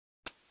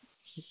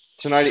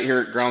Tonight here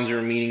at Ground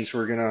Zero Meetings,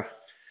 we're going to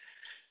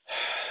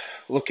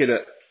look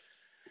at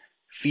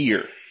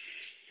fear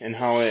and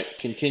how it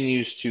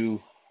continues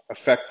to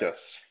affect us.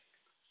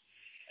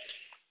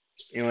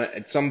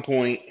 At some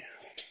point,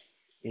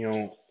 you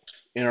know,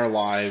 in our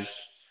lives,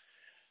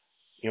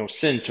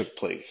 sin took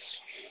place,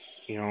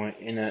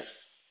 in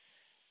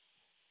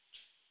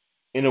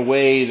a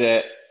way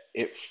that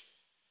it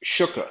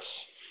shook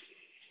us.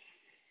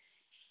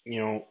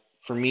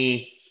 For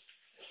me,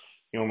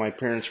 my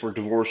parents were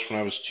divorced when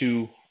I was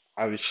 2.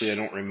 Obviously, I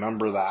don't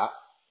remember that,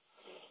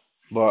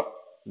 but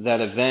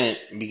that event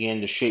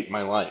began to shape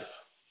my life.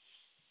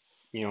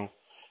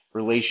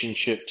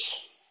 Relationships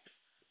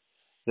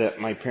that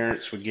my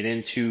parents would get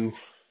into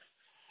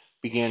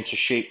began to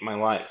shape my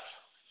life.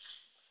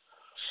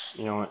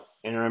 And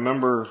I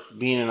remember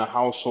being in a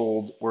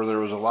household where there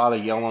was a lot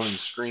of yelling and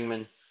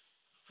screaming.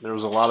 There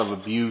was a lot of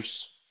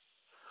abuse.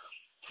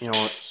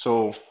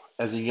 So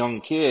as a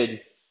young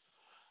kid,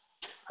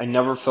 I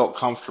never felt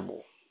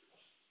comfortable.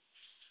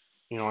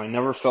 I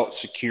never felt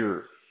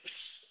secure.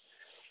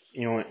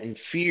 And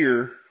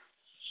fear,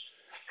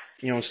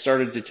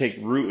 started to take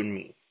root in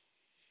me.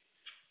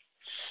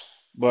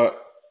 But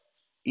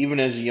even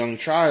as a young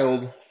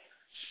child,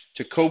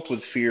 to cope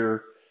with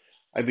fear,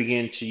 I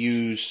began to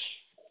use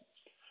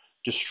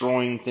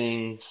destroying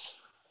things,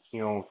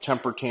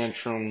 temper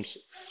tantrums,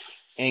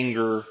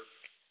 anger,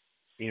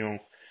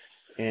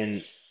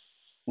 and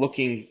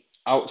looking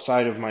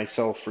outside of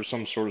myself for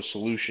some sort of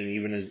solution,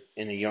 even as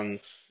in a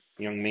young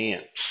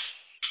man.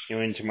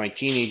 Into my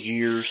teenage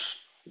years,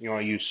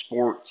 I used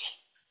sports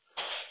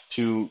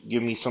to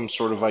give me some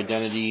sort of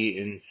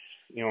identity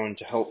and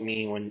to help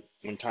me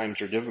when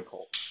times are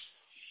difficult.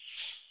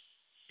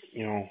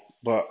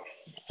 But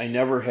I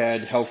never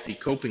had healthy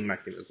coping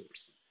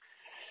mechanisms.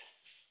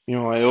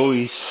 I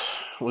always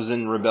was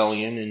in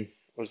rebellion and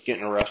was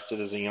getting arrested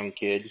as a young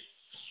kid.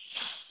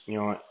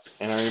 And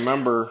I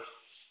remember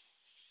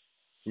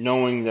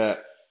knowing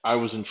that I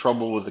was in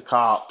trouble with the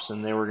cops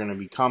and they were going to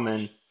be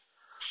coming,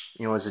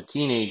 as a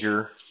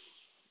teenager,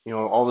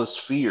 all this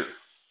fear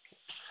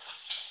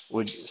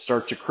would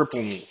start to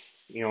cripple me,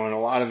 and a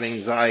lot of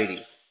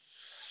anxiety.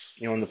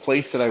 And the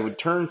place that I would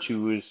turn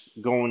to is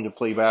going to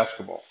play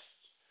basketball.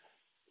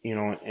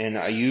 And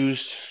I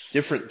used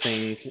different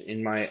things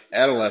in my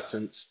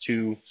adolescence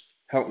to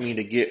help me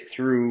to get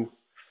through,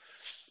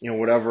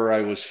 whatever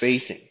I was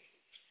facing.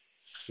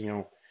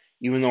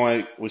 Even though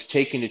I was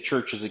taken to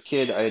church as a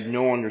kid, I had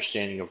no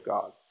understanding of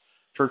God.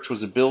 Church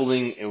was a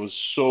building. It was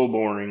so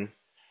boring.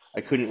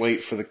 I couldn't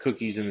wait for the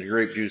cookies and the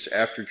grape juice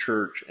after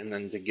church and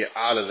then to get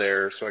out of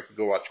there so I could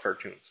go watch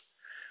cartoons,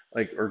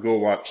 or go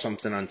watch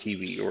something on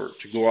TV, or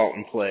to go out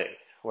and play.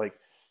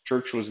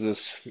 Church was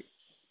this,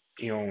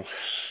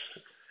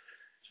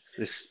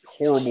 this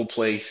horrible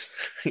place,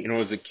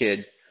 as a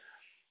kid,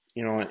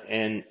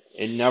 and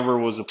it never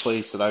was a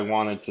place that I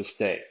wanted to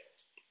stay.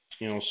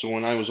 So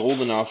when I was old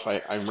enough,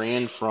 I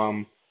ran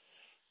from,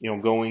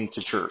 going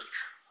to church,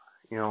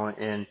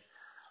 and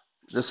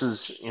this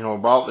is,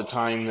 about the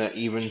time that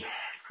even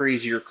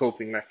crazier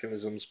coping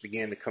mechanisms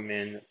began to come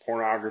in: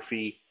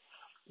 pornography,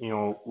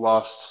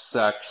 lust,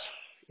 sex,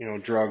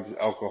 drugs,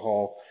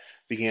 alcohol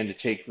began to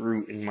take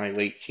root in my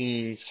late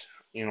teens,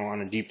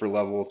 on a deeper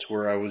level, to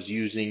where I was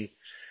using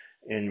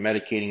and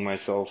medicating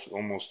myself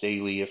almost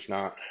daily, if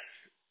not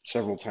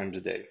several times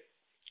a day.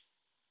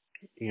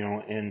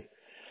 And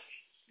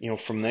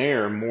from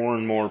there, more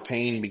and more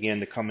pain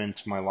began to come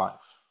into my life.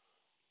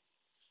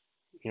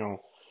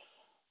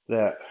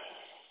 That,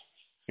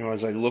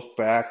 as I look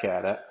back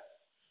at it,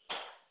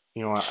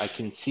 I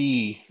can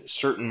see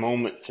certain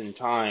moments in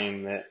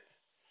time that,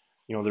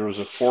 there was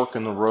a fork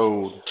in the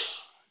road,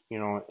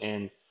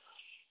 and,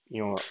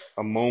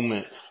 a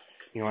moment,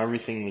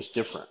 everything was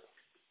different,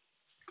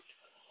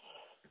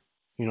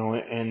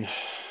 and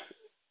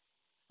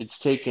it's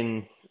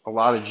taken a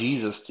lot of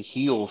Jesus to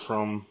heal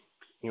from,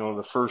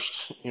 the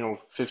first,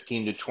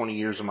 15 to 20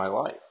 years of my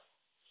life,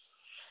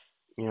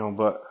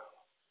 but,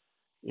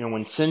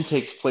 when sin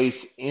takes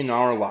place in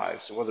our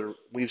lives, whether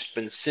we've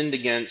been sinned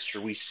against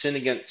or we sin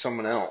against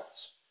someone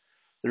else,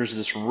 there's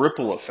this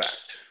ripple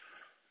effect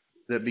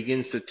that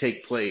begins to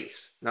take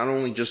place, not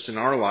only just in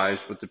our lives,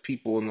 but the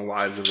people in the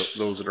lives of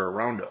those that are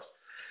around us.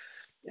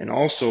 And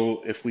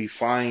also, if we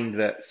find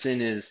that sin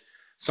is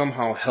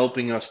somehow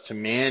helping us to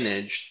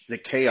manage the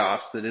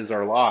chaos that is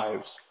our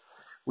lives,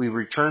 we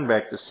return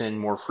back to sin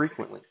more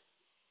frequently.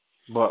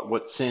 But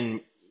what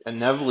sin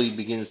inevitably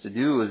begins to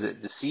do is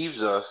it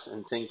deceives us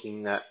in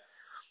thinking that,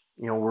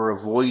 we're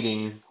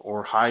avoiding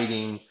or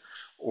hiding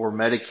or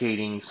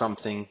medicating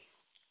something,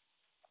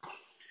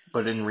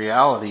 but in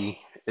reality,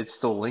 it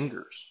still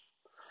lingers.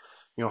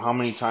 How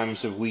many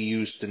times have we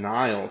used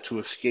denial to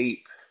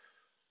escape,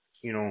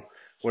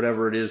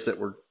 whatever it is that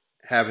we're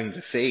having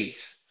to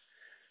face,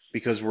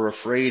 because we're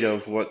afraid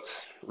of what's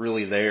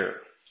really there,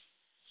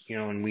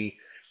 and we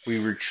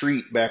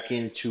retreat back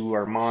into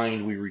our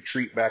mind, we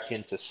retreat back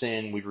into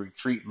sin, we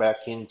retreat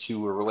back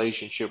into a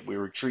relationship, we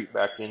retreat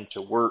back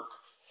into work,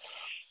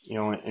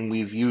 and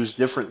we've used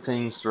different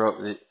things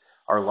throughout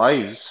our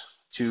lives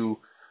to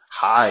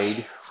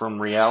hide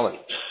from reality.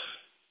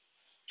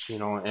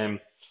 And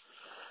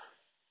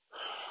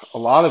a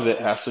lot of it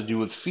has to do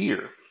with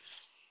fear.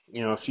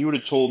 If you would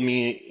have told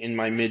me in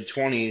my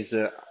mid-20s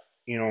that,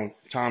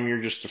 Tom,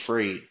 you're just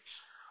afraid,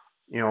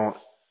 you know,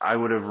 I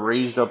would have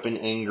raised up in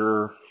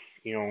anger,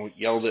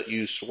 yelled at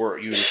you, swore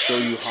at you to show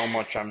you how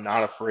much I'm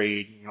not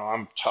afraid.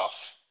 I'm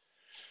tough,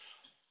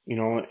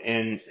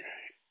 and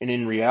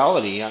in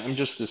reality, I'm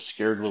just this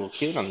scared little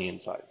kid on the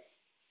inside,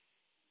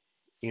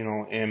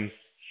 and,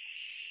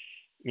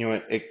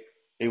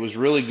 it was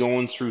really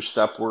going through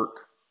step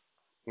work,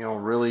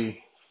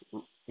 really,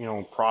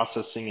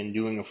 processing and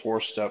doing a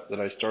 4-step that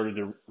I started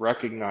to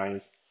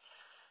recognize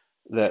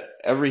that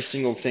every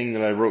single thing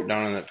that I wrote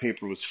down on that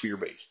paper was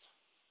fear-based.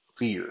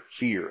 Fear,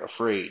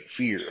 afraid,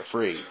 fear,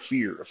 afraid,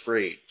 fear,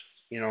 afraid,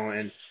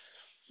 and,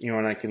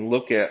 and I can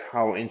look at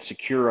how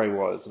insecure I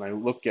was, and I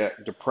look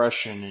at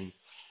depression,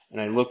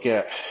 and I look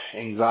at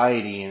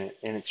anxiety, and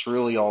it's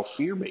really all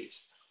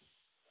fear-based.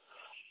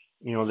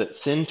 That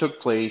sin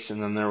took place,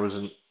 and then there was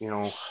an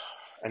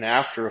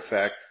after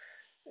effect,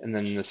 and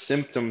then the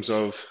symptoms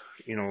of,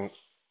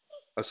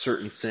 a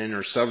certain sin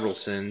or several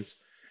sins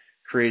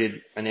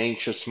created an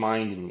anxious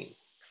mind in me,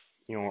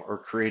 or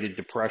created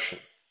depression,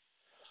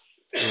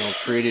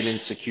 created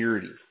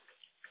insecurity,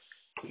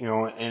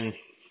 and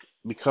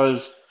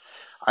because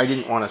I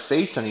didn't want to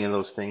face any of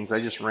those things,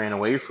 I just ran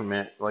away from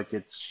it like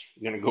it's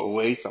going to go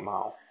away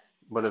somehow.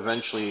 But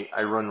eventually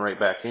I run right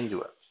back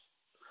into it,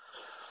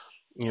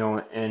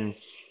 and,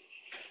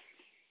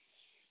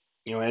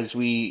 as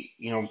we,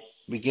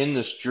 begin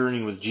this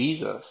journey with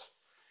Jesus,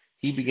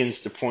 he begins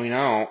to point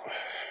out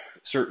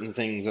certain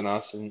things in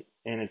us, and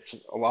it's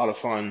a lot of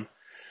fun,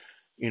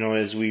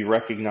 as we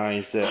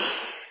recognize that,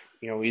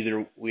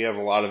 either we have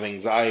a lot of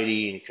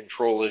anxiety and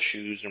control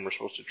issues, and we're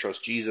supposed to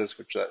trust Jesus,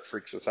 which that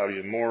freaks us out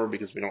even more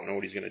because we don't know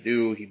what he's going to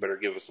do. He better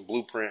give us a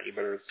blueprint. He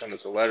better send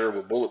us a letter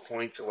with bullet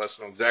points to let us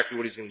know exactly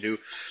what he's going to do.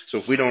 So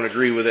if we don't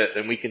agree with it,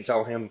 then we can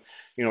tell him,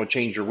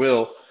 change your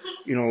will,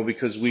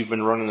 because we've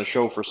been running the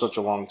show for such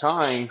a long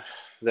time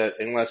that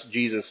unless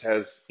Jesus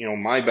has,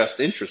 my best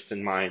interest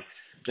in mind,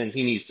 then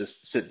he needs to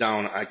sit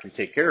down. I can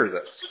take care of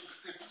this.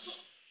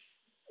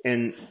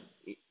 And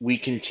we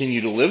continue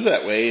to live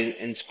that way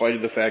in spite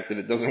of the fact that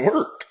it doesn't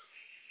work.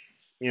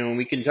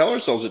 We can tell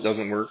ourselves it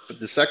doesn't work, but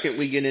the second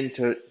we get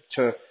into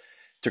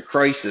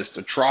crisis,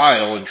 to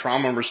trial, and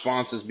trauma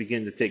responses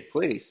begin to take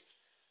place,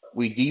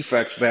 we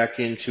defect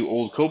back into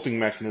old coping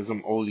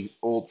mechanism,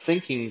 old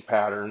thinking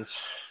patterns,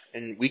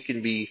 and we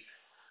can be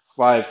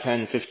 5,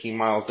 10, 15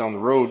 miles down the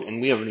road,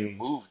 and we haven't even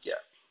moved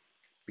yet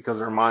because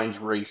our minds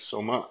race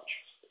so much.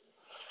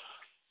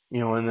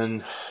 And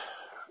then,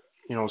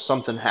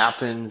 something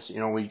happens,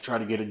 we try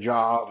to get a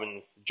job,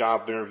 and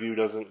job interview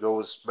doesn't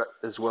go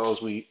as well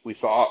as we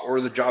thought,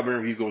 or the job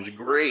interview goes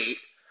great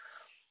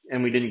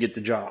and we didn't get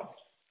the job.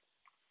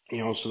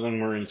 So then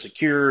we're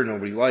insecure,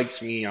 nobody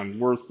likes me, I'm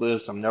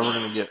worthless, I'm never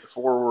going to get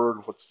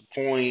forward, what's the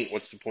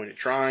point of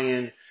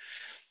trying,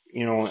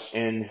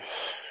 and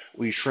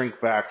we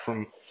shrink back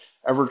from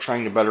ever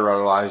trying to better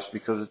our lives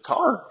because it's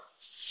hard.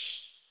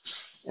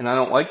 And I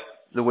don't like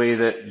the way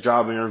that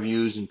job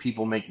interviews and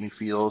people make me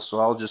feel, so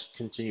I'll just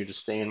continue to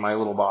stay in my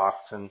little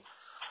box, and,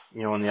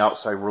 and the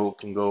outside world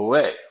can go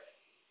away,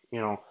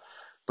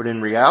 But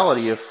in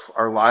reality, if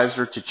our lives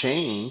are to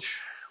change,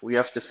 we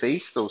have to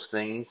face those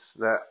things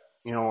that,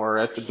 are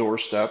at the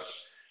doorstep,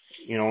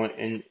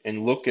 and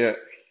look at,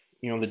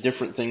 the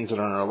different things that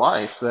are in our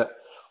life that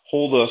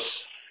hold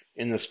us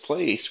in this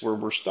place where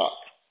we're stuck,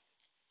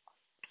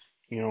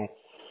 and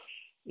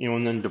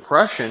then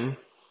depression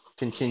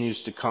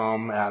continues to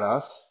come at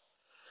us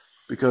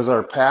because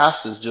our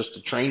past is just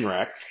a train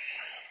wreck,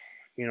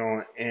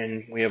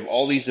 and we have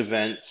all these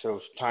events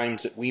of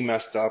times that we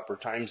messed up or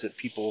times that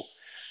people,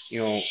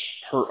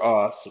 hurt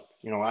us.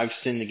 I've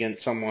sinned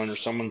against someone or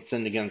someone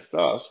sinned against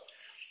us,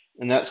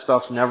 and that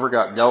stuff never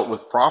got dealt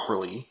with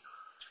properly,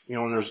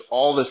 and there's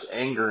all this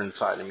anger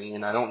inside of me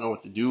and I don't know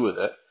what to do with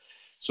it.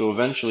 So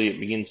eventually it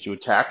begins to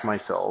attack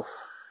myself,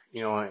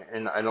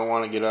 and I don't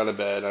want to get out of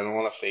bed. I don't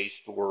want to face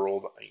the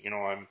world.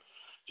 I'm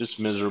just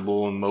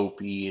miserable and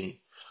mopey,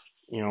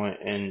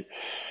 and,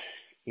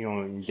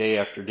 and day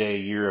after day,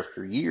 year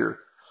after year,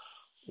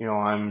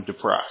 I'm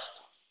depressed.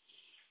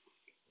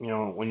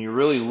 When you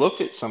really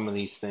look at some of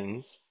these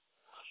things,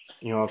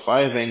 if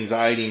I have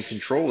anxiety and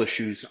control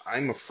issues,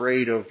 I'm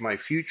afraid of my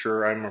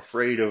future. I'm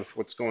afraid of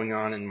what's going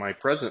on in my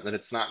present, that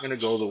it's not going to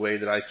go the way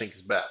that I think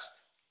is best.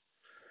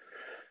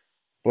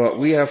 But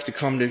we have to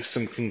come to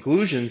some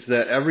conclusions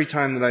that every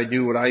time that I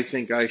do what I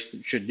think I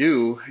should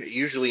do, it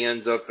usually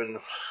ends up in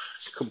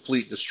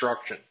complete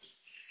destruction.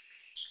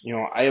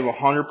 I have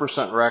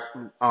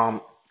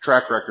 100%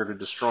 track record of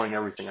destroying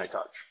everything I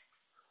touch.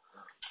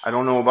 I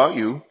don't know about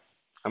you.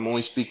 I'm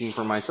only speaking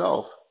for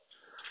myself.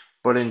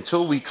 But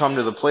until we come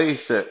to the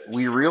place that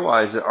we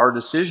realize that our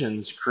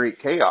decisions create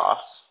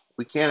chaos,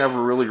 we can't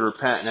ever really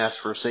repent and ask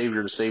for a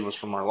Savior to save us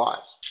from our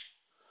lives.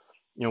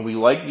 We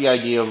like the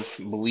idea of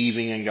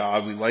believing in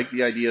God. We like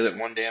the idea that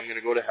one day I'm going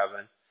to go to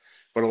heaven.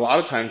 But a lot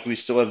of times we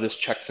still have this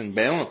checks and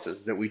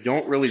balances that we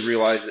don't really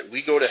realize that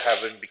we go to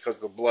heaven because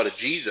of the blood of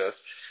Jesus.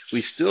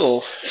 We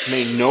still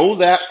may know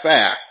that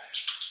fact,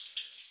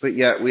 but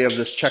yet we have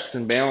this checks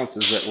and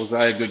balances that was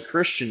I a good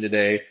Christian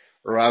today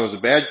or I was a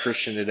bad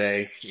Christian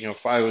today.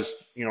 If I was,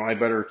 I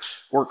better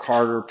work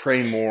harder,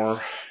 pray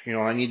more.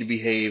 I need to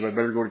behave. I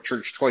better go to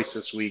church twice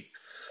this week.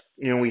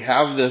 We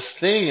have this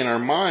thing in our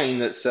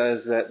mind that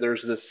says that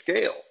there's this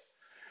scale.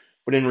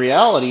 But in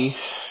reality,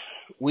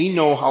 we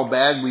know how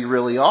bad we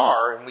really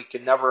are and we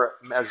can never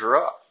measure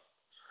up.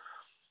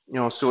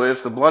 So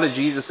if the blood of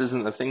Jesus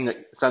isn't the thing that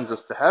sends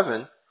us to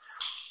heaven,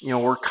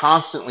 we're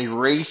constantly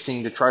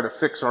racing to try to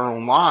fix our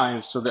own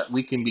lives so that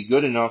we can be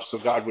good enough so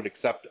God would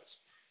accept us.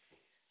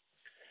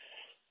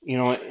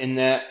 And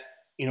that,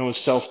 is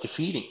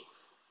self-defeating.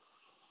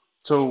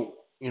 So,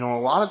 a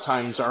lot of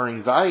times our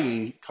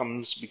anxiety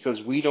comes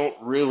because we don't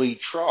really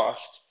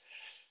trust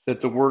that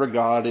the Word of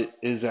God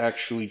is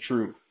actually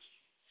true.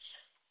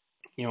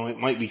 It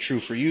might be true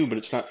for you, but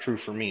it's not true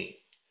for me.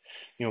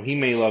 He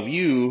may love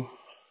you,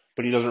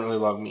 but he doesn't really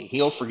love me.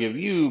 He'll forgive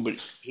you, but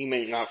he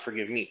may not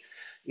forgive me.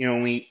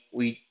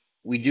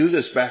 We do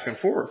this back and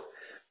forth.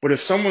 But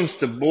if someone's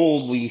to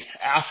boldly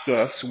ask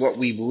us what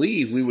we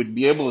believe, we would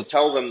be able to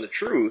tell them the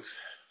truth.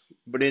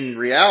 But in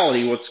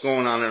reality, what's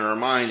going on in our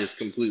mind is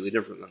completely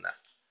different than that.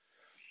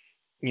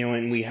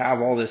 And we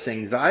have all this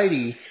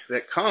anxiety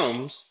that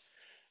comes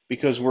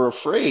because we're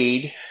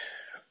afraid,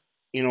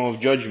 of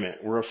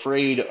judgment. We're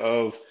afraid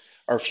of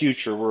our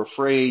future. We're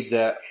afraid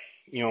that,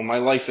 my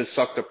life has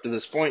sucked up to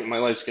this point. My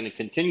life's going to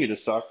continue to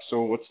suck.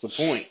 So what's the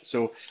point?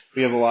 So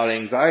we have a lot of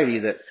anxiety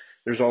that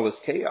there's all this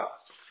chaos.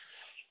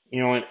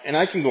 And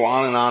I can go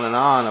on and on and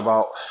on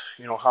about,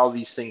 how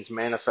these things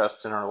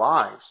manifest in our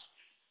lives.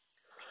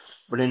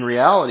 But in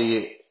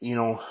reality,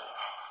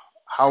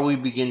 how we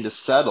begin to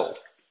settle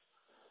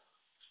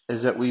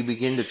is that we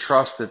begin to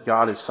trust that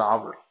God is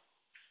sovereign.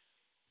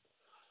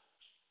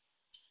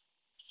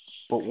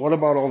 But what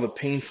about all the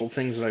painful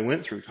things that I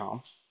went through,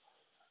 Tom?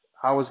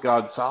 How is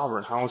God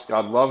sovereign? How is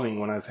God loving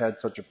when I've had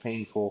such a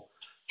painful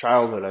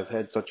childhood? I've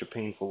had such a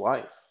painful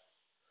life.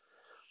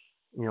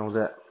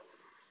 That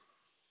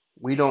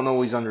we don't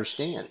always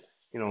understand.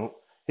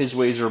 His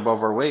ways are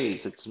above our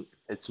ways.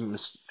 It's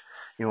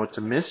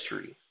a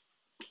mystery.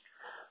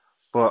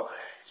 But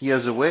he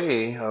has a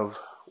way of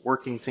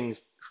working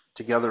things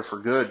together for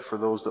good for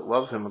those that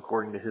love him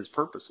according to his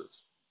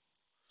purposes.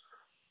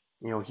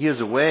 He has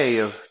a way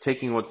of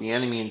taking what the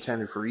enemy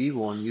intended for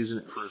evil and using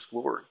it for his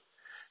glory.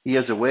 He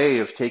has a way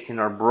of taking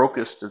our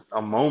brokest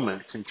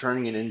moments and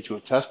turning it into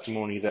a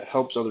testimony that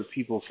helps other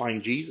people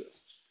find Jesus.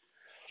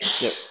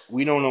 That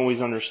we don't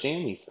always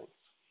understand these things.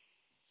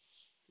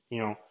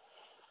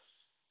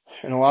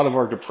 And a lot of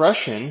our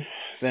depression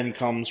then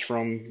comes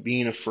from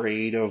being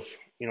afraid of,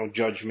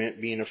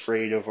 judgment, being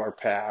afraid of our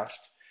past,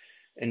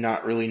 and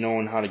not really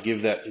knowing how to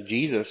give that to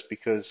Jesus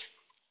because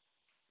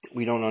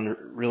we don't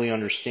really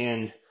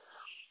understand,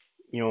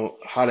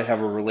 how to have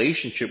a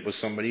relationship with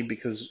somebody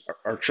because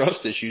our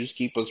trust issues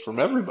keep us from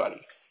everybody.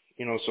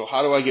 So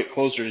how do I get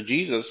closer to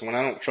Jesus when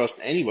I don't trust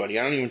anybody?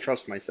 I don't even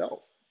trust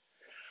myself.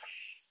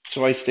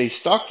 So I stay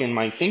stuck in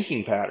my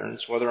thinking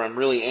patterns, whether I'm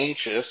really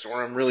anxious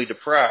or I'm really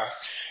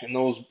depressed, and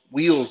those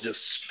wheels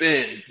just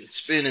spin and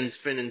spin and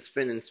spin and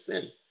spin and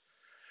spin.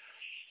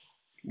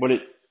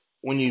 But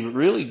when you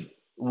really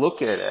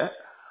look at it,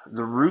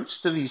 the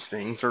roots to these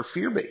things are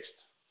fear-based.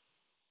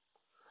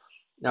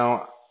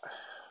 Now,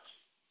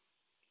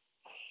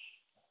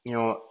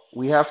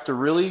 we have to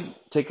really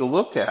take a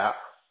look at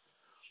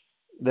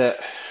that.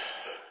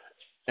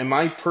 Am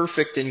I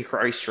perfect in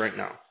Christ right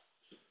now?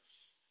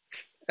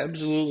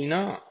 Absolutely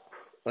not.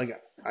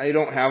 I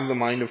don't have the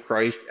mind of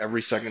Christ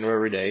every second of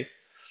every day.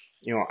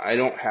 I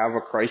don't have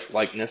a Christ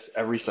likeness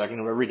every second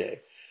of every day.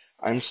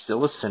 I'm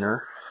still a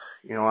sinner.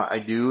 I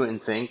do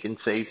and think and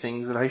say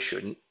things that I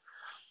shouldn't,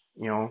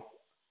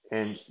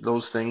 and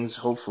those things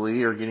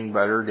hopefully are getting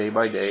better day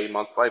by day,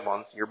 month by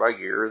month, year by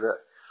year. That,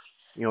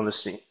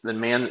 the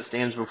man that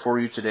stands before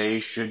you today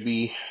should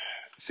be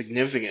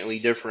significantly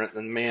different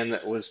than the man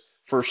that was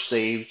first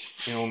saved,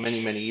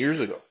 many, many years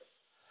ago.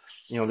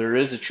 There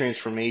is a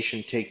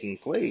transformation taking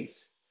place.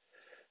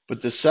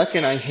 But the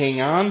second I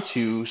hang on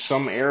to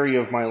some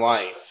area of my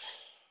life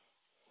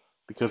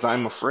because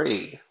I'm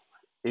afraid,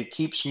 it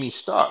keeps me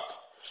stuck.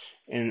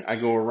 And I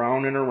go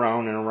around and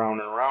around and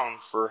around and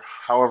around for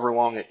however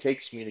long it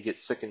takes me to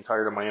get sick and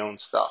tired of my own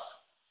stuff.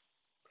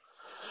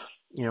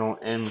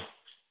 And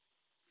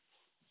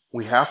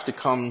we have to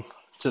come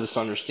to this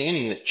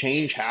understanding that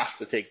change has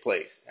to take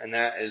place. And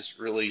that is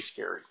really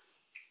scary.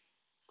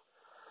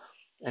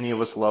 Any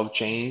of us love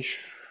change?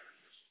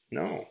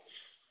 No.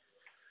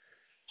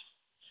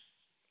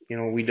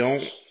 We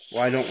don't.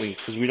 Why don't we?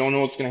 Because we don't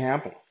know what's going to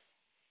happen.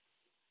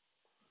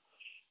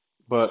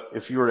 But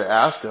if you were to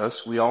ask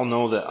us, we all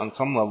know that on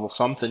some level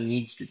something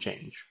needs to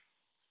change.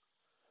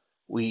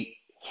 We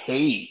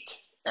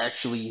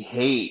actually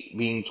hate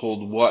being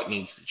told what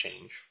needs to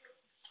change.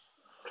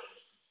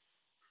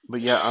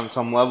 But yet on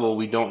some level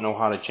we don't know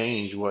how to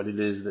change what it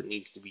is that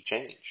needs to be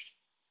changed.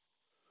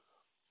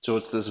 So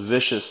it's this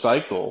vicious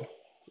cycle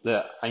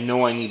that I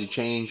know I need to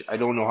change. I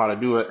don't know how to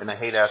do it, and I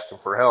hate asking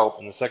for help.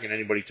 And the second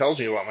anybody tells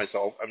me about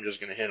myself, I'm just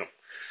going to hit them.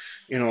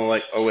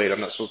 Like, oh wait, I'm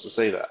not supposed to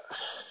say that.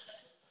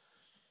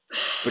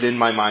 But in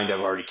my mind, I've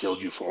already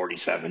killed you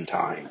 47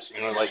 times.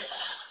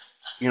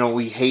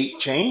 We hate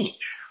change.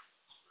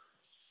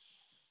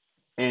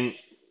 And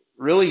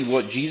really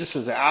what Jesus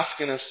is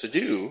asking us to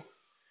do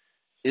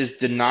is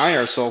deny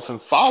ourselves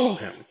and follow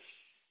him.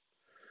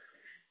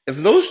 If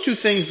those two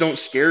things don't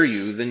scare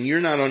you, then you're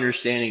not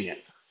understanding it.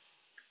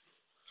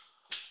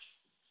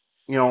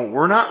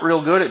 We're not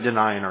real good at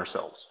denying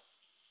ourselves.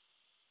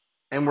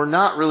 And we're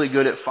not really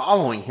good at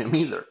following him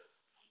either.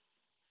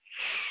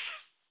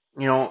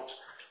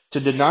 To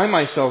deny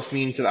myself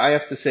means that I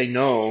have to say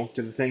no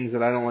to the things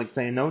that I don't like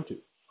saying no to.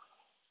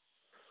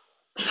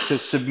 To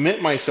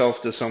submit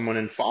myself to someone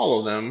and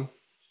follow them,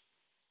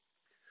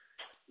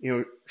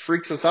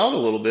 freaks us out a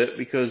little bit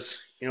because,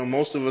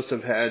 most of us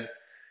have had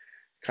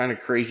kind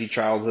of crazy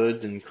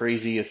childhoods and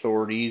crazy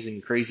authorities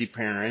and crazy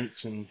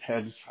parents and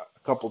had a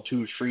couple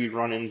two street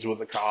run-ins with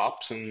the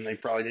cops and they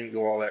probably didn't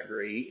go all that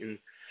great. And,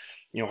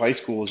 high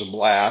school was a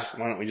blast.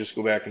 Why don't we just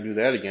go back and do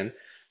that again?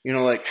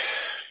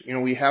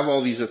 We have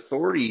all these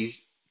authority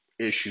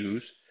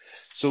issues.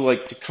 So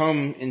to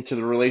come into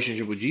the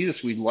relationship with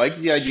Jesus, we like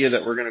the idea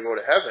that we're going to go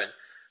to heaven,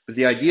 but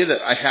the idea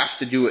that I have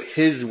to do it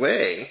his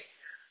way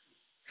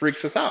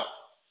freaks us out.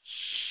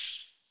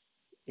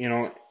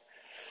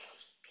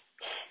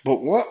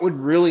 But what would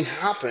really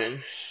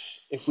happen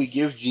if we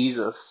give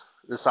Jesus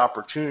this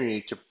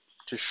opportunity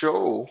to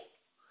show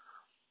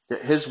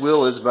that his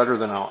will is better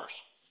than ours?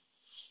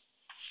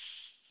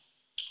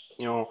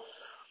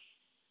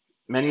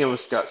 Many of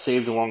us got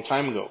saved a long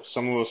time ago.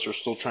 Some of us are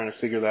still trying to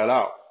figure that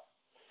out.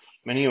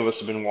 Many of us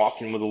have been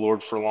walking with the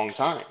Lord for a long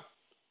time.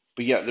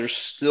 But yet there's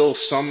still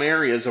some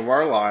areas of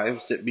our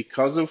lives that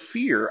because of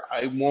fear,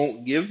 I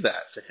won't give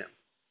that to him.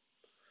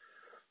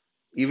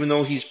 Even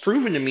though he's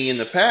proven to me in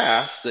the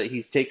past that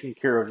he's taken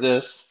care of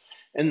this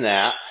and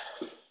that,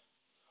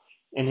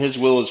 and his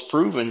will is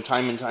proven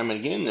time and time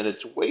again that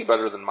it's way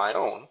better than my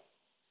own.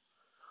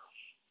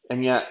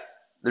 And yet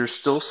there's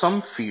still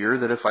some fear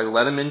that if I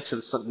let him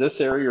into this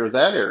area or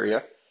that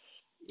area,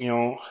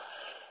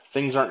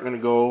 things aren't going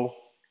to go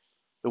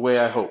the way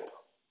I hope.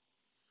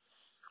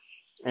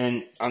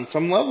 And on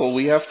some level,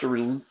 we have to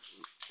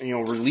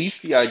release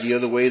the idea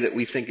the way that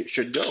we think it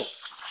should go.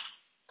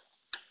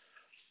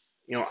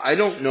 I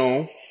don't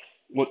know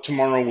what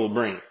tomorrow will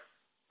bring.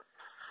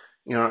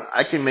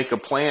 I can make a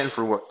plan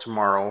for what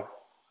tomorrow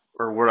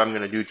or what I'm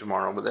going to do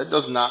tomorrow, but that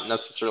does not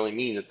necessarily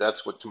mean that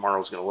that's what tomorrow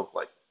is going to look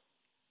like.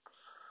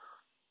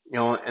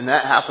 And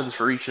that happens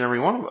for each and every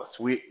one of us.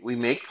 We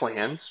make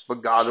plans,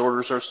 but God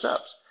orders our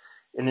steps.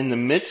 And in the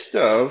midst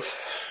of,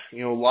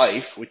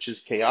 life, which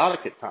is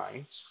chaotic at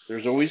times,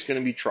 there's always going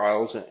to be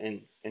trials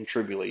and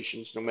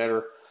tribulations, no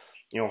matter,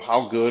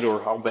 how good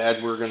or how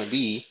bad we're going to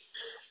be.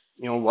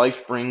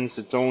 Life brings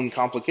its own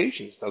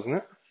complications, doesn't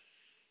it?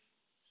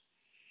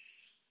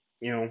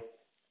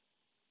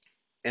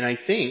 And I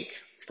think,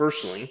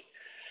 personally,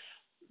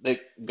 that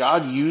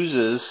God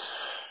uses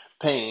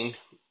pain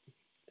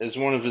as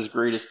one of his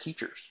greatest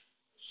teachers.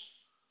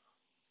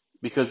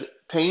 Because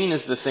pain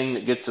is the thing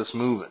that gets us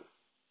moving.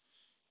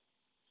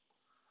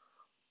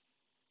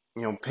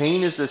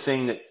 Pain is the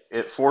thing that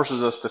it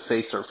forces us to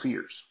face our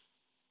fears.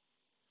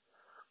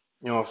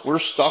 If we're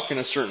stuck in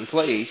a certain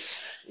place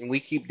and we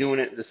keep doing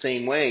it the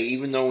same way,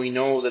 even though we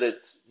know that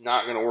it's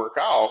not going to work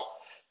out,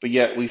 but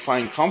yet we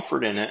find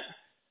comfort in it,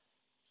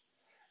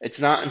 it's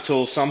not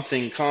until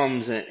something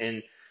comes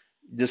and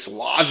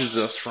dislodges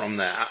us from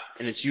that,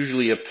 and it's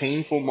usually a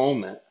painful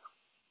moment.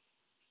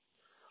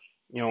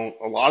 A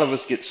lot of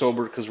us get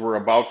sober because we're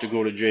about to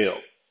go to jail,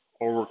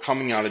 or we're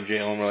coming out of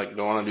jail and we're like,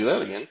 don't want to do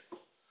that again.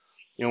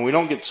 We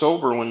don't get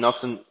sober when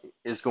nothing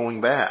is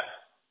going bad.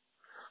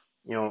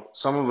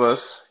 Some of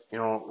us,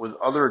 with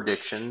other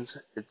addictions,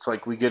 it's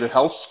like we get a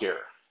health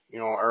scare.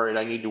 All right,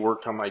 I need to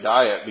work on my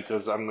diet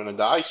because I'm going to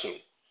die soon.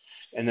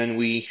 And then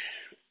we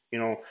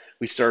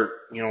start,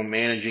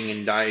 managing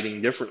and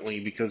dieting differently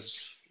because,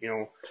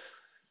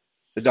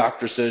 the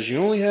doctor says you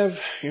only have,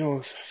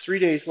 3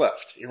 days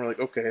left. And we're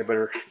like, okay, I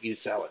better eat a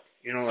salad.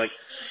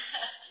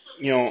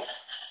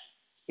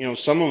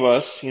 Some of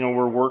us,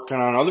 we're working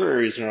on other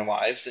areas in our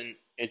lives, and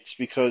it's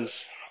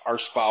because our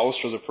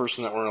spouse or the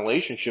person that we're in a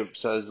relationship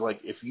says,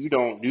 like, if you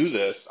don't do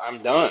this,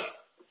 I'm done.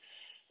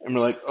 And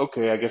we're like,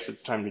 okay, I guess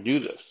it's time to do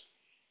this.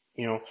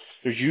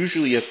 There's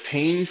usually a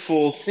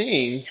painful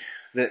thing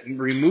that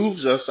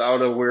removes us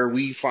out of where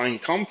we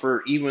find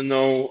comfort, even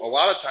though a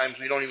lot of times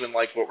we don't even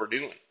like what we're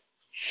doing.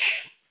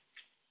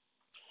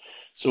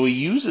 So he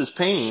uses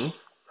pain,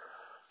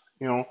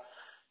 to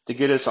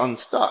get us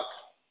unstuck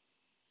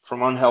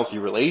from unhealthy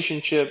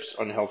relationships,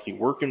 unhealthy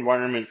work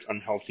environments,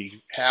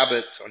 unhealthy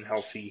habits,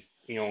 unhealthy,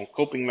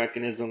 coping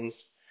mechanisms,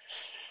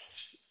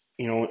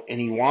 and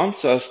he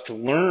wants us to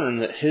learn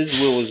that his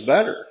will is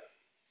better.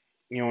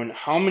 And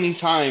how many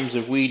times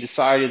have we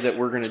decided that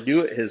we're going to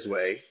do it his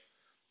way,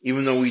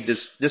 even though we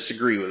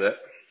disagree with it,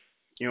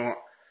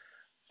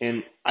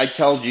 And I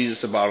tell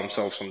Jesus about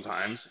himself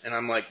sometimes, and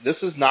I'm like,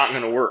 this is not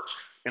going to work.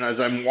 And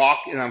as I'm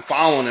walking and I'm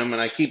following him,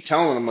 and I keep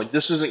telling him, like,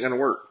 this isn't going to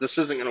work. This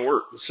isn't going to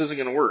work. This isn't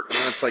going to work. And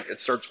then it's like, it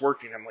starts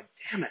working. I'm like,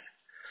 damn it.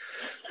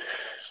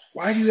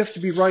 Why do you have to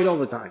be right all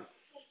the time?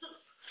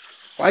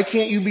 Why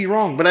can't you be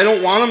wrong? But I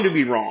don't want him to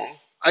be wrong.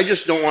 I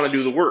just don't want to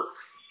do the work.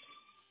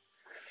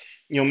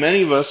 You know,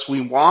 many of us,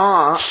 we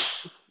want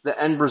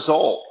the end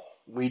result.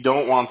 We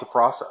don't want the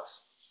process.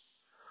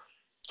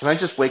 Can I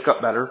just wake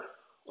up better?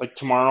 Like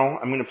tomorrow,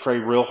 I'm going to pray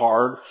real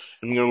hard,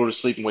 and I'm going to go to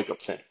sleep and wake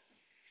up thin.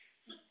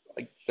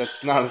 Like,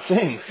 that's not a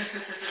thing.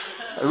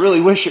 I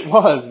really wish it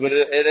was, but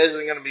it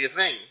isn't going to be a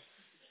thing.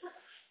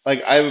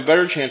 Like, I have a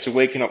better chance of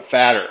waking up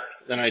fatter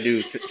than I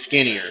do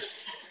skinnier.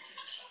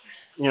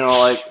 You know,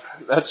 like,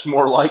 that's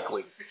more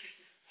likely.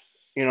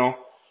 You know?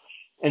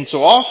 And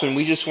so often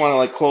we just want to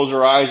like close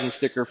our eyes and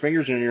stick our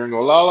fingers in here and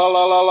go la la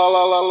la la la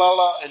la la la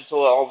la until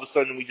all of a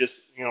sudden we just,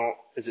 you know,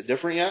 is it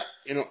different yet?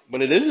 You know,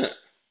 but it isn't.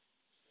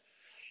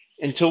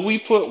 Until we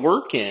put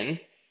work in,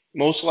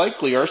 most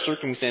likely our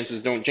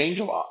circumstances don't change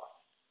a lot.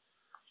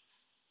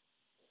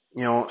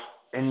 You know,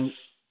 and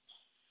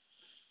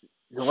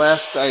the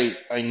last I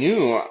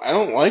knew, I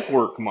don't like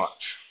work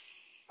much.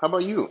 How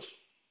about you?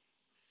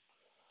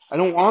 I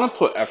don't want to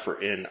put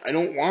effort in. I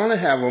don't want to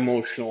have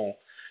emotional,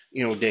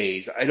 you know,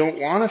 days. I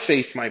don't want to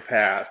face my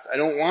past. I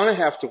don't want to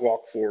have to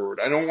walk forward.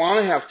 I don't want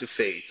to have to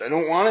face. I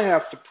don't want to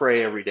have to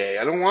pray every day.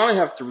 I don't want to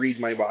have to read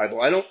my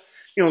Bible. I don't,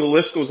 you know, the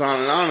list goes on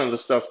and on of the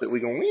stuff that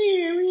we go, you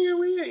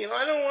know,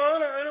 I don't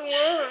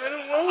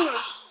want to.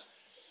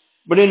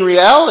 But in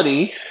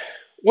reality,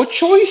 what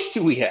choice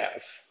do we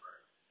have?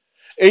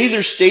 It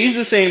either stays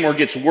the same or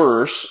gets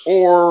worse,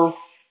 or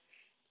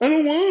I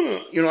don't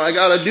want to, you know, I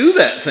got to do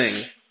that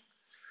thing.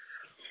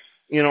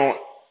 You know,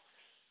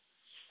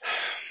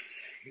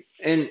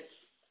 and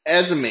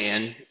as a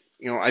man,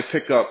 you know, I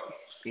pick up,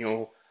 you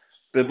know,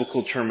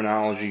 biblical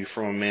terminology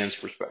from a man's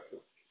perspective.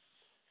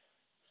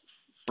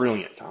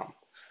 Brilliant, Tom.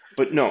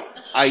 But no,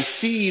 I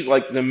see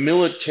like the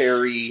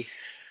military,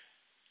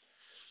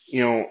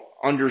 you know,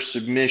 under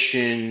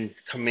submission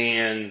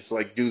commands,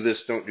 like do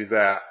this, don't do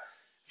that.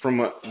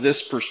 From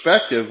this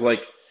perspective,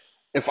 like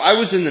if I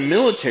was in the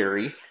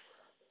military,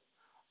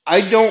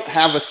 I don't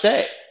have a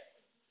say.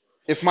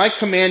 If my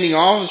commanding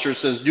officer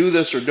says do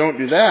this or don't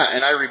do that,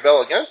 and I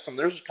rebel against him,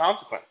 there's a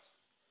consequence.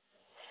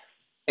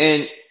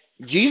 And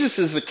Jesus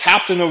is the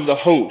captain of the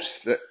host,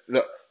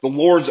 the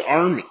Lord's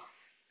army.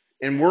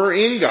 And we're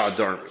in God's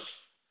army.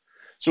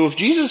 So if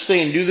Jesus is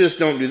saying do this,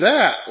 don't do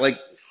that, like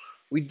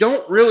we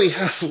don't really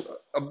have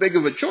a big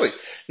of a choice.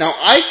 Now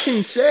I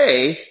can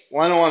say,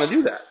 well, I don't want to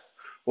do that.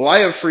 Well, I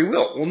have free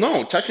will. Well,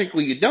 no,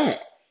 technically you don't.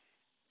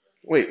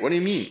 Wait, what do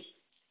you mean?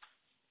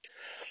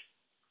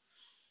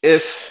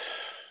 If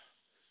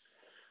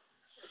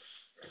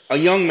a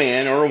young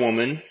man or a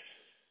woman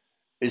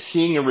is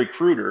seeing a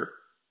recruiter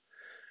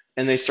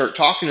and they start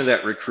talking to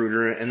that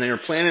recruiter and they're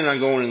planning on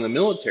going in the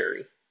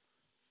military,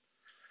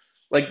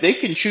 like they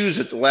can choose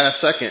at the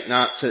last second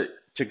not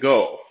to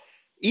go.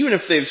 Even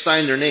if they've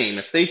signed their name,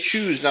 if they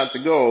choose not to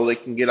go, they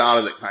can get out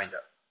of it kind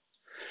of.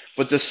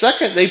 But the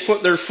second they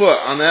put their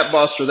foot on that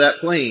bus or that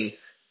plane,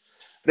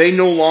 they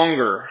no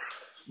longer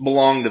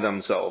belong to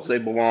themselves. They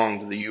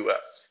belong to the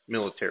U.S.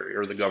 military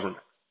or the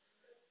government.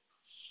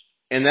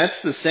 And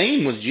that's the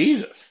same with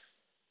Jesus.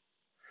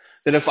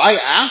 That if I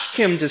ask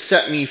him to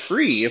set me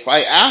free, if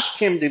I ask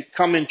him to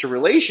come into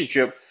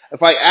relationship,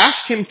 if I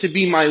ask him to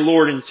be my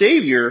Lord and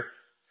Savior,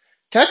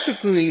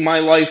 technically my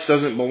life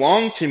doesn't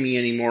belong to me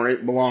anymore.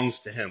 It belongs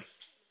to him.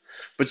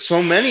 But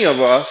so many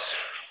of us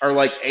are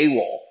like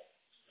AWOL.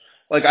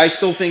 Like I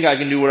still think I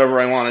can do whatever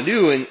I want to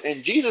do.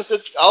 And Jesus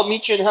said, I'll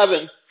meet you in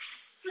heaven.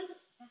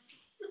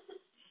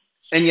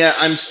 And yet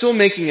I'm still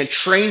making a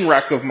train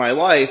wreck of my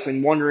life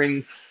and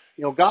wondering,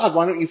 you know, God,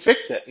 why don't you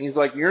fix it? And he's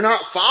like, you're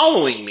not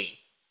following me.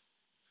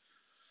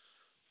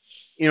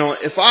 You know,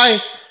 if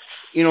I,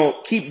 you know,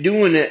 keep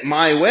doing it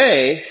my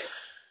way,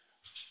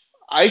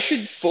 I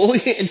should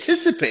fully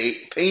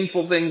anticipate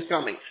painful things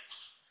coming.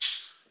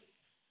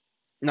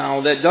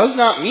 Now, that does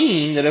not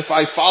mean that if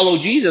I follow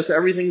Jesus,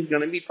 everything's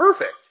going to be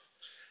perfect.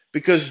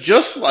 Because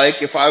just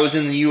like if I was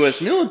in the U.S.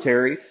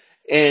 military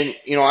and,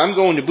 you know, I'm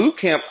going to boot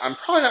camp, I'm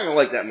probably not going to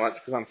like that much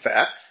because I'm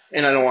fat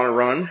and I don't want to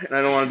run and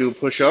I don't want to do a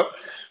push-up.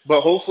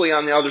 But hopefully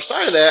on the other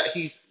side of that,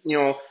 you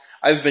know,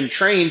 I've been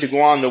trained to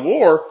go on to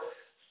war.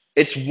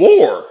 It's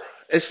war.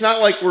 It's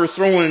not like we're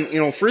throwing, you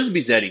know,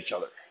 frisbees at each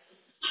other.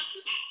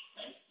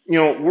 You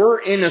know, we're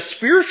in a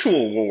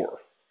spiritual war.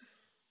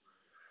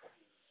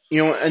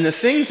 You know, and the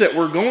things that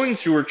we're going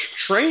through are to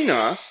train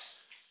us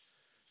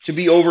to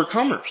be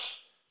overcomers.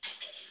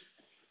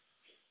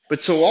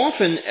 But so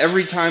often,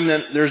 every time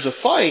that there's a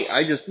fight,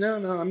 I just, no,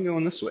 I'm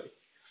going this way.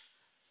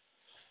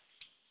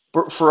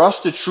 But for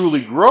us to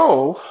truly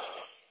grow,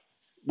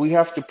 we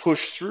have to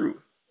push through.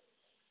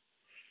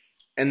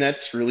 And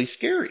that's really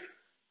scary.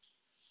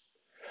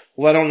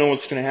 Well, I don't know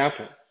what's going to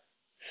happen.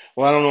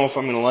 Well, I don't know if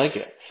I'm going to like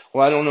it.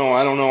 Well, I don't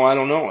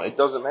know. It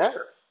doesn't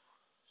matter.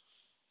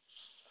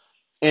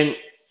 And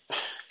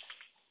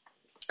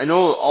I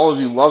know all of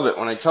you love it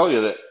when I tell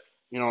you that,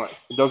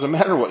 it doesn't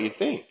matter what you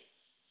think.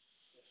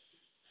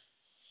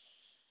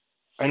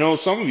 I know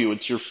some of you,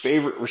 it's your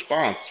favorite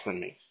response from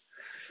me.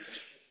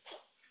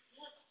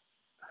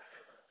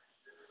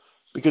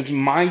 Because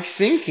my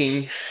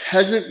thinking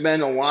hasn't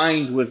been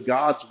aligned with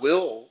God's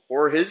will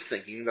or his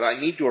thinking, that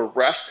I need to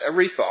arrest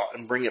every thought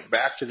and bring it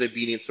back to the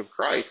obedience of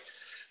Christ.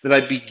 That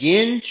I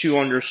begin to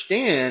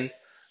understand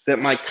that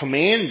my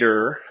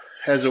commander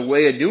has a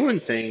way of doing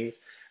things,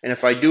 and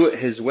if I do it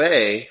his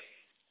way,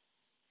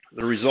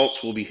 the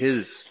results will be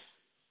his.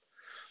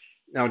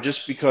 Now,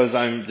 just because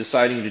I'm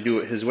deciding to do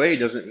it his way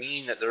doesn't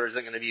mean that there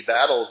isn't going to be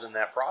battles in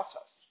that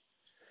process.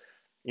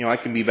 I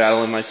can be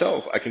battling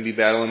myself. I can be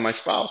battling my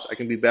spouse. I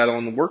can be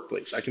battling the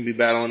workplace. I can be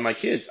battling my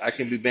kids. I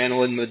can be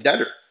battling the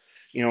debtor,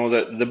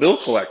 the bill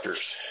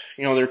collectors.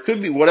 There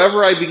could be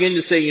whatever I begin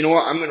to say, you know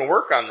what, I'm going to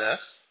work on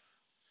this.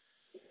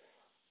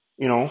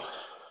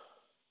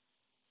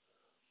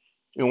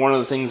 One of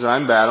the things that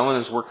I'm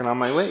battling is working on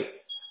my weight.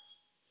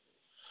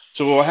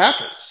 So what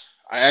happens?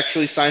 I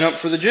actually sign up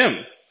for the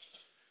gym.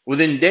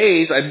 Within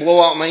days, I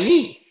blow out my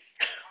knee.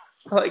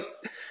 Like,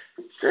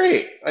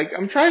 great. Like,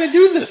 I'm trying to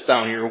do this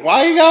down here.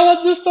 Why you gotta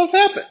let this stuff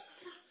happen?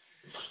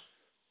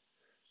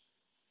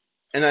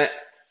 And I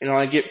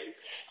get,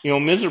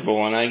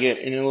 miserable, and I get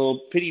in a little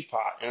pity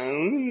pot.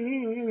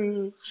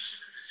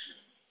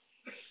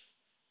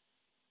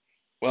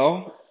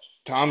 Well,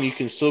 Tom, you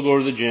can still go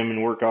to the gym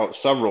and work out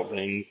several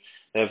things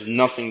that have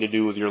nothing to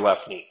do with your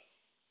left knee.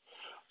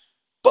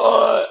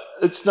 But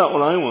it's not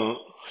what I want.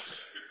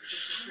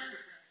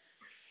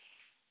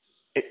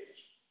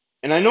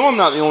 And I know I'm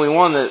not the only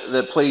one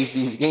that plays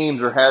these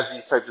games or has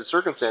these types of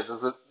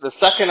circumstances. The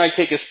second I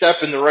take a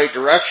step in the right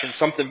direction,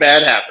 something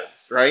bad happens,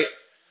 right?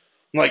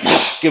 I'm like,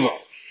 give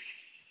up.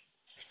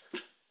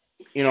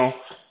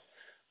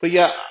 But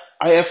yeah,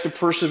 I have to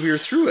persevere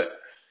through it.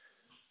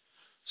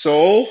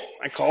 So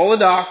I call the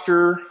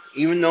doctor,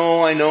 even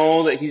though I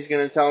know that he's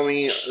going to tell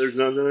me there's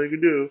nothing I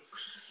can do.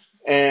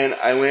 And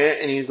I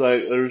went, and he's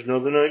like, there's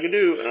nothing I can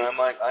do. And I'm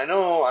like, I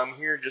know, I'm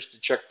here just to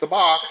check the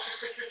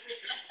box.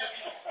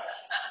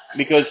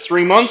 Because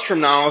 3 months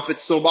from now, if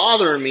it's still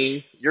bothering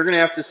me, you're going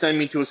to have to send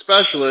me to a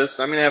specialist.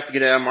 I'm going to have to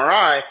get an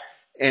MRI,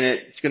 and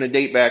it's going to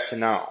date back to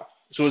now.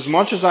 So as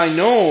much as I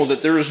know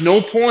that there is no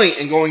point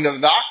in going to the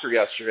doctor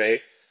yesterday,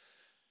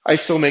 I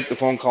still make the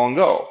phone call and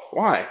go.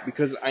 Why?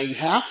 Because I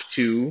have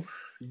to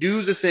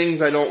do the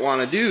things I don't want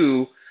to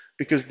do,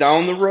 because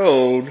down the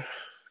road,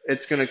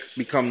 it's going to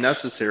become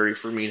necessary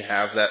for me to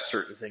have that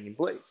certain thing in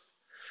place.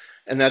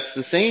 And that's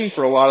the same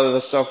for a lot of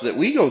the stuff that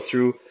we go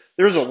through.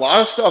 There's a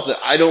lot of stuff that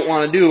I don't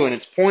want to do, and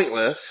it's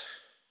pointless,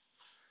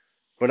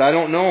 but I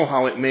don't know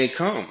how it may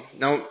come.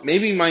 Now,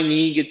 maybe my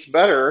knee gets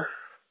better,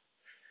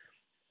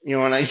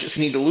 and I just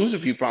need to lose a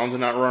few pounds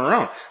and not run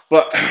around.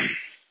 But,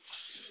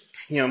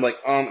 I'm like,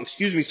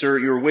 excuse me, sir,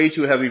 you're way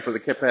too heavy for the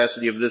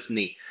capacity of this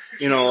knee.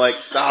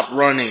 Stop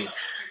running.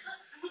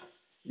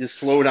 Just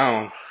slow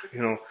down.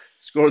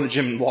 Just go to the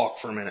gym and walk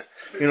for a minute.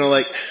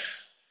 I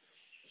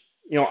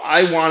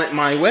want it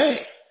my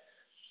way.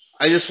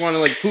 I just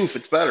want to poof,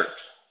 it's better.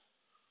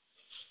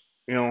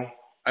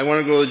 I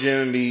want to go to the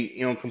gym and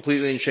be,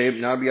 completely in shape,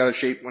 not be out of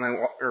shape when I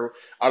walk, or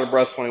out of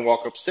breath when I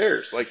walk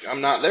upstairs.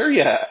 I'm not there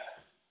yet.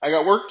 I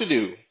got work to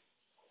do.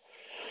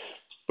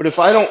 But if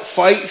I don't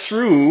fight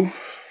through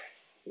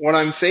what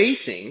I'm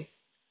facing,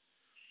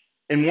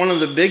 and one of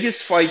the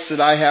biggest fights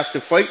that I have to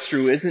fight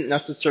through isn't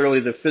necessarily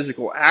the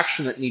physical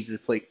action that needs to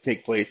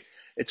take place,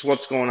 it's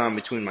what's going on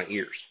between my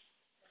ears.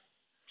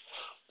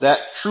 That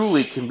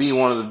truly can be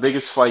one of the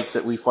biggest fights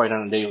that we fight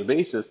on a daily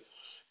basis,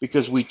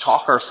 because we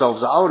talk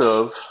ourselves out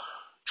of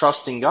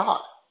trusting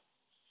God.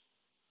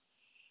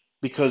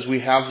 Because we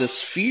have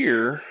this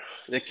fear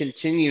that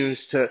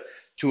continues to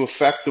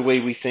affect the way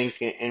we think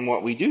and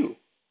what we do.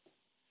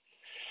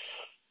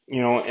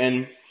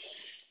 And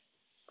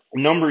a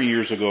number of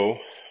years ago,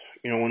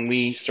 when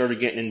we started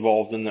getting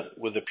involved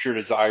with the Pure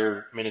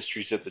Desire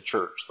ministries at the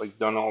church,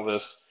 done all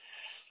this,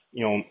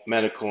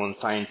 medical and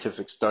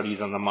scientific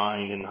studies on the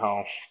mind, and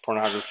how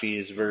pornography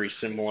is very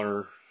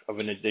similar of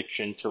an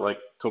addiction to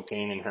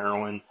cocaine and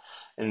heroin,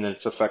 and that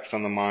its effects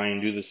on the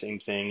mind do the same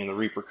thing, and the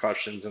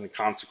repercussions and the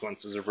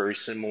consequences are very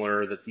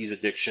similar, that these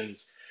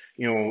addictions,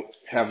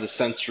 have the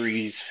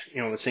sensories,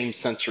 the same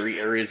sensory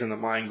areas in the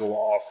mind go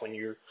off when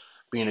you're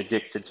being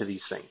addicted to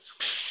these things,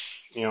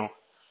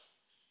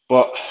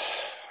 But,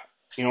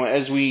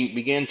 as we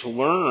began to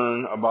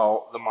learn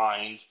about the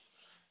mind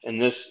in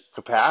this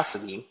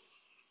capacity,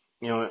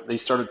 they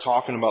started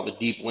talking about the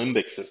deep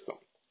limbic system.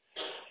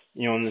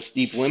 And this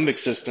deep limbic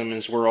system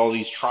is where all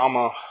these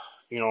trauma,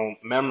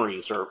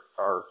 memories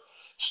are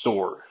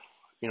stored,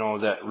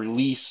 that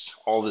release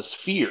all this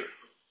fear.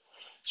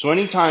 So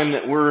anytime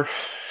that we're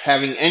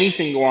having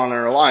anything go on in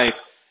our life,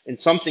 and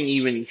something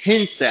even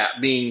hints at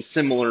being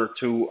similar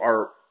to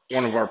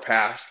one of our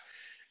past,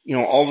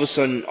 all of a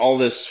sudden all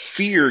this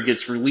fear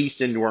gets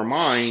released into our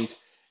mind,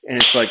 and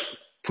it's like,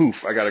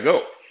 poof, I gotta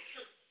go.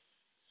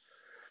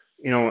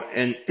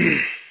 And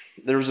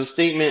there was a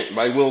statement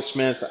by Will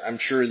Smith. I'm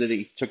sure that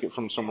he took it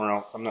from somewhere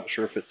else. I'm not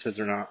sure if it's his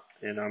or not,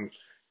 and I'm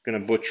going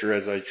to butcher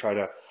as I try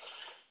to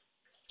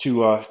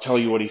tell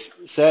you what he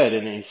said.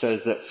 And he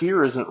says that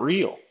fear isn't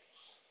real.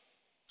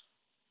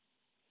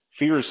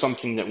 Fear is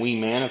something that we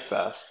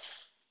manifest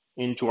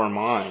into our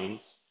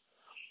minds,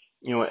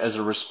 as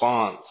a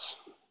response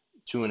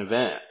to an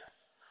event.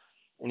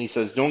 And he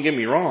says, don't get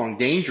me wrong,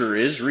 danger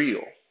is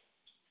real,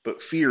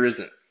 but fear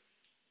isn't.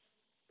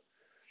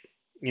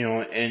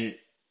 And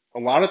a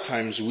lot of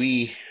times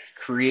we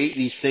create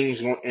these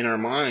things in our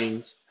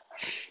minds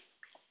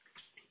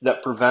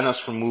that prevent us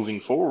from moving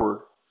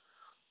forward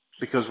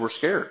because we're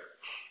scared.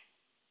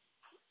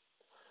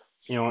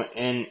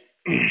 And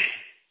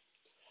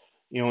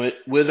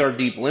with our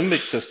deep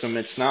limbic system,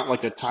 it's not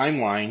like a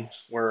timeline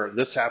where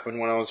this happened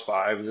when I was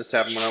 5, and this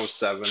happened when I was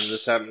 7, and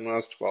this happened when I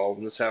was 12,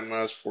 and this happened when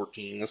I was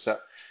 14.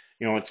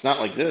 It's not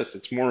like this.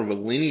 It's more of a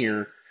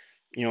linear,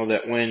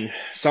 that when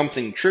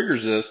something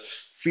triggers us,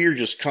 fear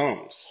just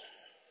comes.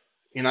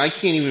 And I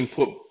can't even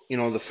put,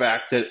 the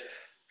fact that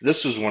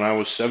this was when I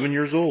was 7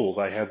 years old.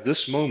 I had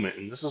this moment,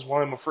 and this is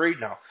why I'm afraid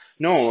now.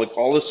 No, like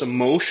all this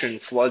emotion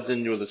floods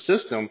into the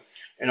system,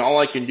 and all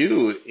I can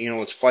do,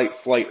 is fight,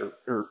 flight,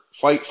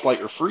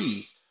 or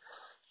freeze.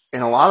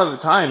 And a lot of the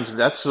times,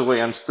 that's the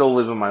way I'm still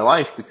living my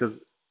life because,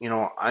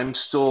 I'm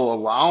still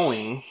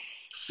allowing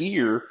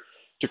fear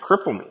to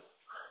cripple me.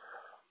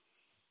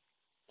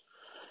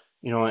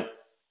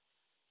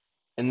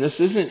 And this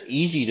isn't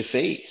easy to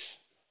face.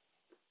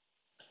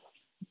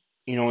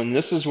 And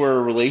this is where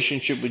a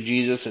relationship with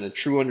Jesus and a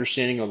true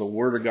understanding of the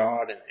Word of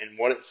God and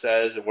what it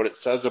says and what it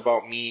says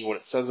about me, what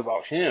it says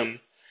about Him,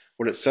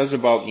 what it says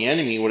about the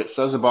enemy, what it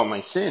says about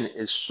my sin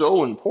is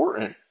so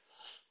important.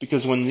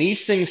 Because when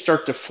these things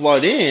start to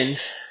flood in,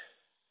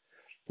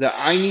 that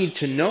I need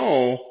to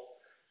know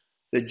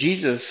that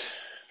Jesus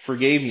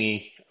forgave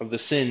me of the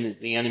sin that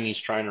the enemy is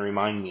trying to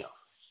remind me of.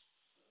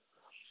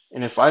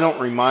 And if I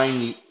don't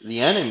remind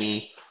the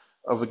enemy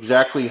of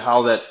exactly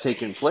how that's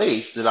taken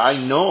place, that I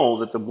know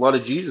that the blood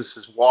of Jesus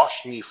has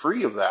washed me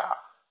free of that,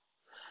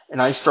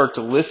 and I start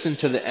to listen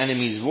to the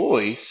enemy's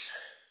voice,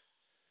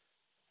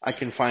 I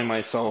can find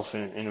myself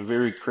in a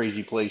very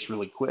crazy place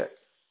really quick.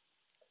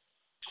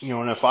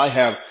 And if I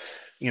have,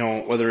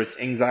 whether it's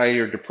anxiety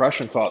or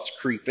depression thoughts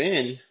creep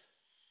in,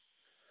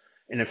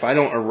 and if I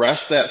don't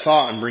arrest that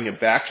thought and bring it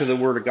back to the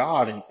Word of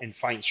God and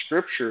find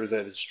scripture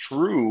that is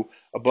true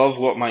above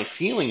what my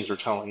feelings are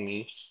telling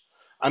me,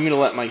 I'm going to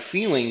let my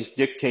feelings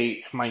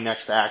dictate my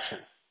next action.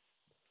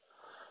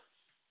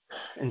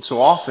 And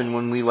so often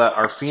when we let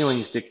our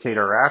feelings dictate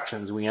our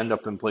actions, we end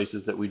up in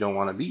places that we don't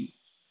want to be.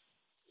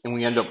 And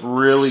we end up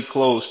really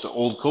close to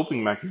old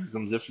coping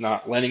mechanisms, if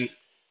not letting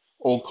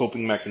old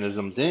coping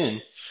mechanisms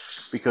in,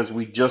 because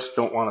we just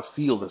don't want to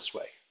feel this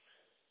way.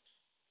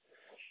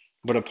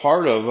 But a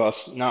part of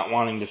us not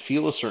wanting to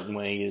feel a certain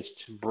way is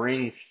to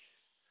bring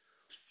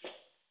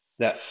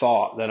that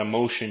thought, that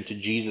emotion to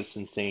Jesus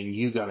and saying,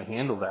 you got to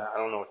handle that. I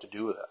don't know what to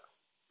do with it.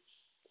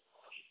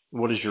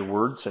 What does your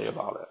word say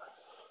about it?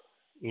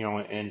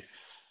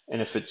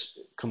 And if it's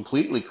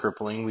completely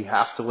crippling, we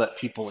have to let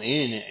people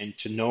in and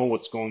to know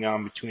what's going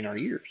on between our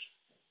ears.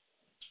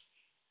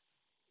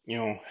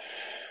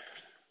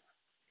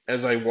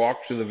 As I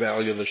walk through the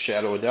valley of the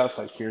shadow of death,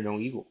 I fear no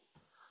evil,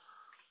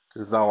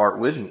 because thou art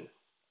with me.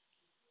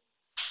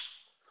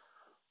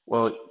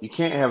 Well, you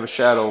can't have a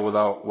shadow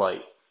without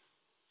light.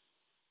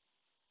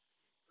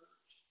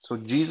 So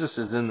Jesus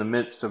is in the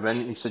midst of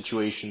any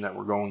situation that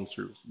we're going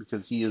through,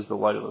 because he is the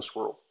light of this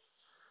world.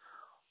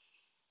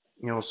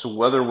 So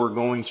whether we're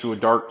going through a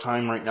dark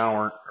time right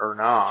now or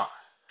not,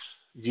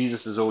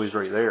 Jesus is always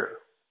right there.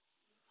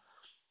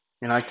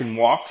 And I can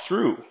walk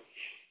through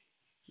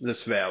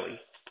this valley,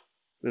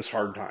 this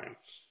hard time,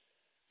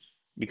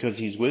 because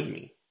he's with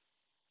me.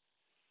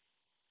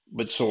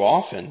 But so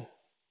often,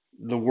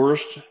 the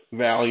worst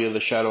valley of the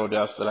shadow of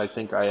death that I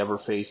think I ever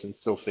faced and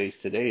still face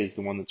today is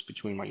the one that's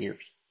between my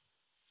ears.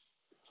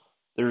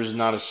 There is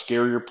not a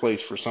scarier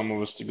place for some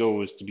of us to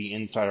go is to be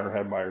inside our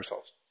head by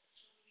ourselves.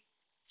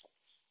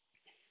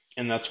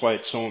 And that's why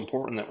it's so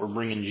important that we're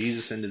bringing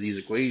Jesus into these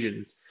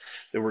equations,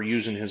 that we're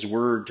using his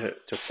word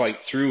to fight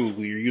through.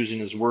 We're using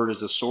his word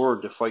as a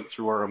sword to fight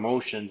through our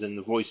emotions and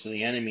the voice of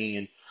the enemy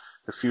and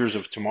the fears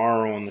of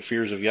tomorrow and the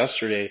fears of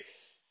yesterday,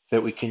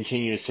 that we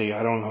continue to say,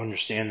 I don't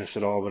understand this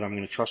at all, but I'm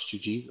going to trust you,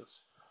 Jesus.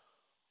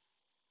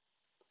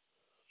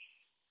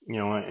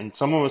 And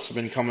some of us have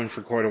been coming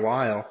for quite a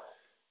while,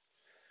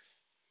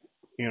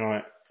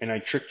 and I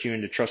tricked you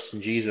into trusting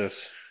Jesus,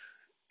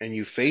 and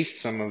you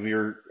faced some of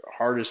your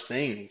hardest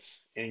things,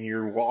 and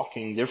you're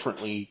walking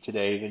differently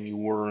today than you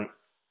were,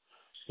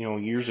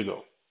 years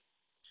ago.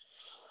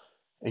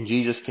 And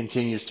Jesus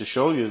continues to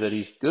show you that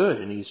he's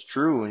good and he's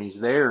true and he's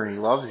there and he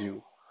loves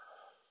you.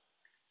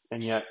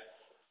 And yet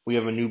we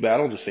have a new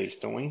battle to face,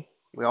 don't we?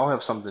 We all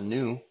have something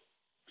new.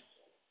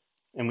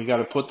 And we got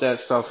to put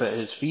that stuff at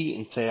his feet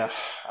and say,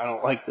 I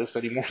don't like this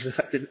anymore than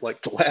I didn't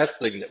like the last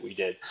thing that we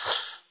did.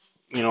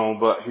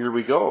 But here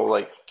we go.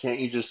 Like, can't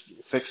you just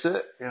fix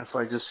it? And if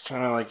I just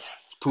kind of like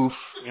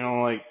poof,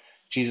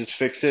 Jesus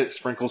fix it,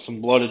 sprinkle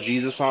some blood of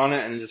Jesus on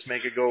it, and just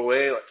make it go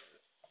away. Like,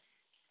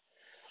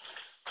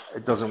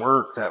 it doesn't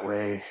work that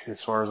way,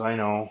 as far as I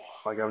know.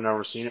 Like, I've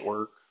never seen it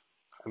work.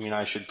 I mean,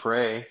 I should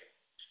pray,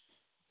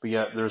 but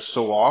yet there's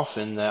so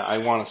often that I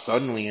want to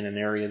suddenly in an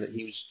area that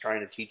he was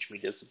trying to teach me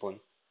discipline.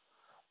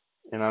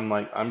 And I'm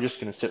like, I'm just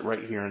going to sit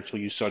right here until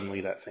you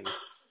suddenly that thing.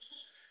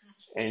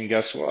 And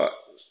guess what?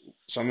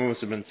 Some of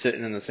us have been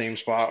sitting in the same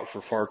spot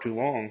for far too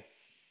long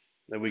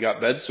that we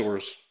got bed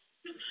sores.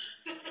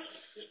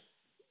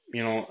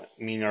 I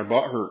mean, our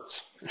butt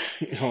hurts.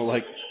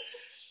 Like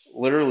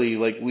literally,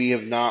 like we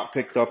have not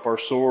picked up our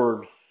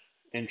sword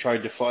and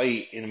tried to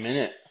fight in a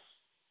minute.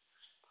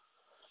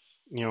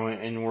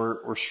 And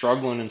we're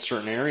struggling in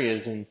certain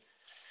areas. And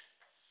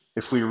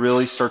if we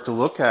really start to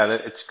look at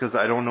it, it's because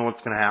I don't know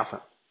what's going to happen.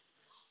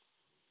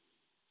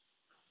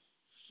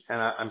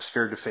 And I'm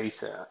scared to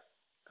face that.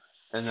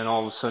 And then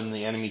all of a sudden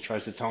the enemy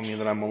tries to tell me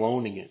that I'm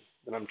alone again,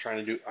 that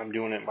I'm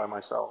doing it by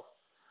myself.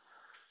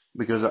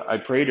 Because I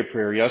prayed a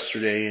prayer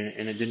yesterday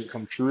and it didn't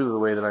come true the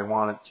way that I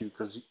wanted to,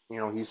 because,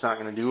 he's not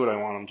going to do what I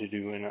want him to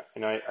do.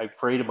 And I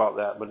prayed about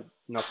that, but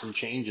nothing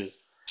changes.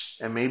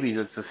 And maybe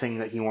that's the thing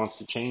that he wants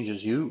to change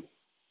is you.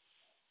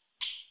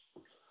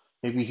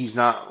 Maybe he's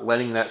not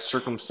letting that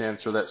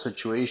circumstance or that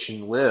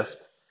situation lift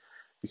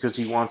because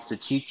he wants to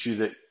teach you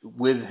that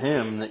with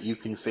him that you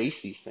can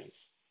face these things.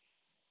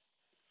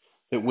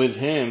 That with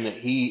him that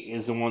he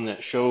is the one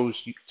that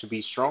shows you to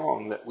be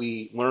strong, that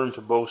we learn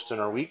to boast in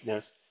our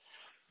weakness.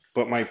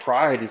 But my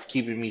pride is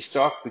keeping me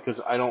stuck because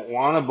I don't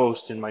want to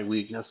boast in my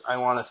weakness. I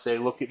want to say,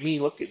 look at me,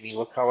 look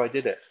how I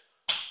did it.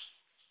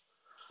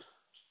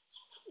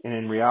 And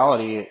in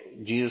reality,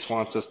 Jesus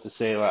wants us to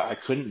say, I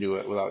couldn't do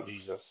it without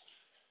Jesus.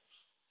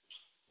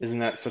 Isn't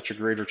that such a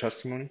greater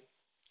testimony?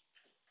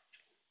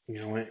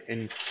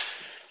 And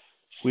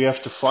we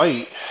have to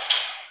fight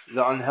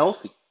the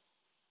unhealthy.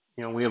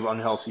 We have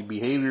unhealthy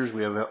behaviors,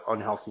 we have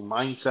unhealthy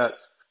mindsets.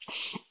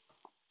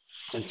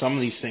 And some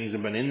of these things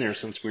have been in there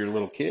since we were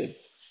little kids.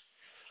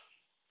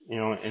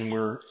 And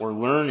we're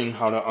learning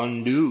how to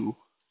undo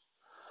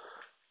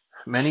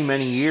many,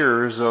 many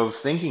years of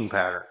thinking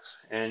patterns.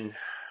 And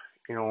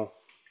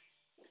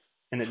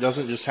it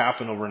doesn't just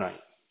happen overnight.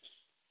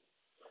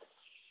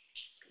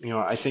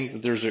 I think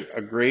that there's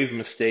a grave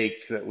mistake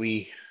that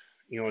we,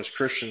 as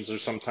Christians are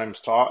sometimes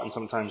taught and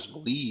sometimes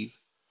believe,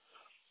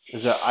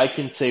 is that I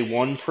can say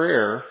one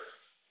prayer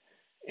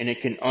and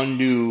it can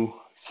undo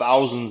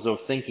thousands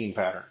of thinking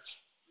patterns.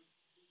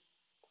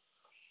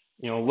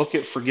 Look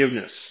at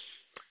forgiveness.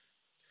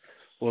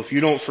 Well, if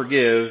you don't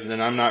forgive, then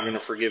I'm not going to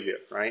forgive you,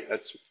 right?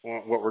 That's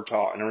what we're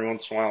taught. And every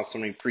once in a while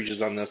somebody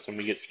preaches on this and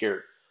we get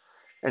scared.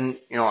 And,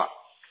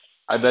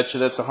 I bet you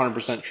that's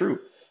 100% true.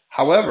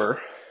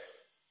 However,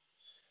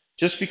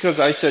 just because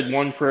I said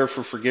one prayer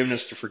for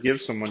forgiveness to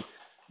forgive someone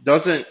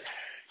doesn't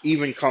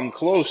even come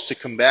close to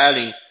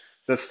combating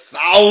the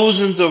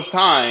thousands of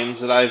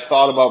times that I've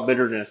thought about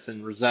bitterness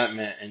and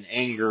resentment and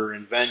anger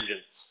and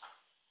vengeance.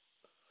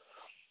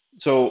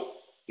 So,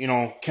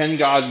 can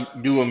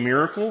God do a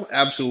miracle?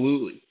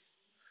 Absolutely.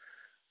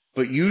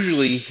 But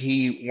usually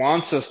he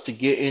wants us to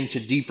get into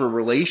deeper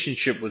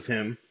relationship with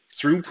him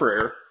through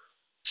prayer.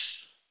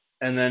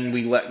 And then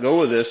we let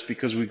go of this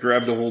because we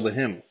grabbed a hold of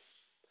him.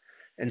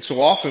 And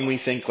so often we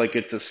think like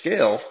it's a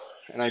scale,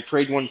 and I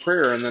prayed one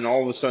prayer and then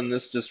all of a sudden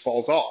this just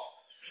falls off.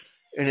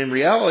 And in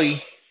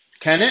reality,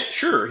 can it?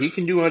 Sure, he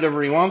can do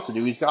whatever he wants to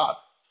do. He's God.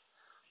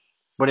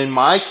 But in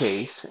my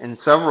case, in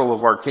several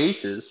of our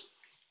cases,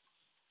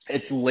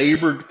 it's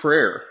labored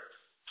prayer.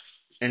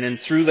 And then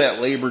through that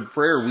labored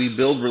prayer, we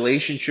build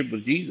relationship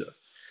with Jesus.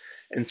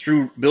 And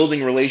through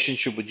building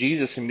relationship with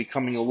Jesus and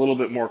becoming a little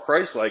bit more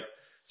Christ-like,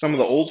 some of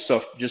the old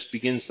stuff just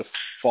begins to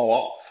fall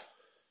off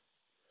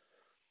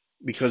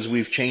because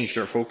we've changed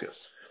our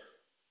focus.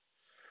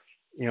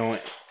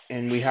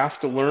 And we have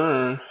to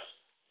learn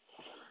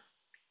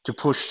to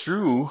push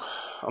through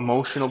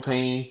emotional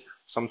pain,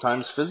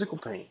 sometimes physical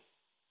pain.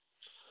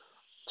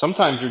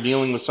 Sometimes you're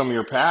dealing with some of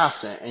your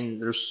past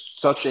and there's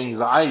such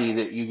anxiety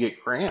that you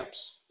get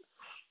cramps.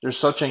 There's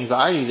such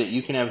anxiety that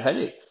you can have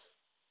headaches.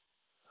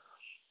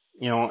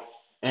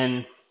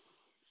 And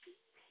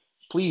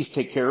please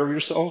take care of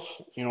yourself,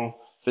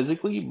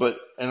 physically,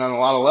 and on a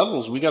lot of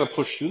levels, we got to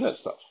push through that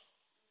stuff.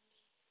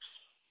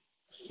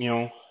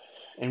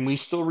 And we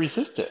still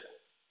resist it.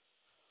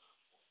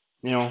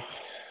 You're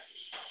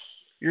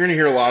going to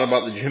hear a lot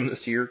about the gym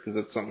this year because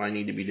that's something I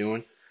need to be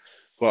doing.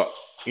 But,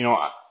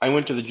 I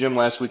went to the gym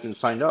last week and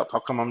signed up. How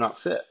come I'm not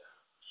fit?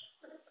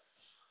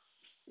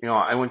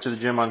 I went to the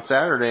gym on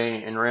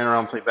Saturday and ran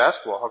around and played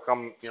basketball. How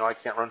come, I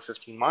can't run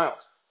 15 miles?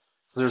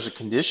 There's a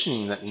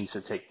conditioning that needs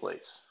to take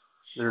place.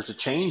 There's a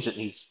change that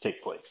needs to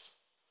take place.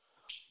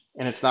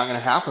 And it's not going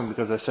to happen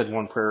because I said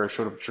one prayer, I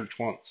showed up at church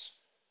once.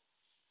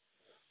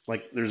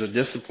 Like there's a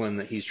discipline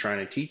that he's trying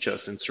to teach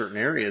us in certain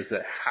areas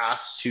that has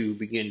to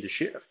begin to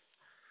shift.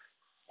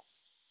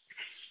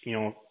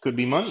 Could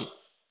be money.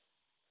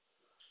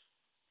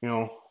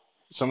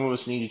 Some of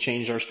us need to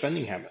change our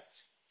spending habits.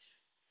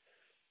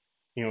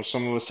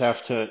 Some of us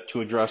have to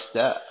address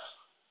debt.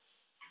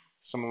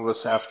 Some of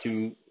us have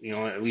to,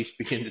 at least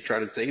begin to try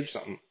to save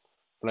something.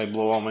 But I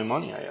blow all my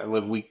money. I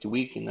live week to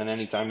week, and then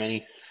anytime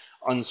any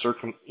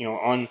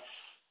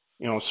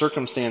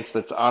circumstance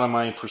that's out of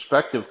my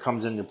perspective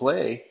comes into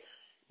play,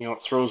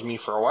 it throws me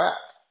for a whack.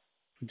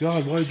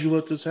 God, why did you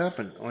let this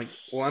happen? Like,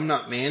 well, I'm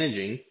not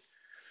managing.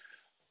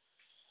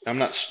 I'm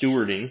not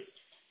stewarding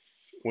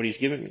what he's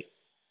given me.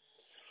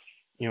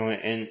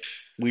 And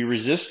we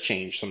resist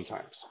change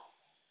sometimes.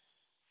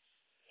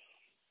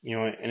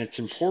 And it's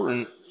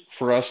important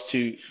for us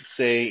to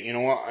say, you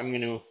know what, I'm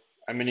going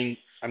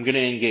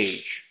to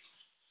engage.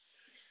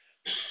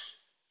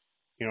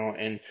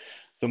 And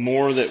the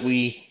more that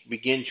we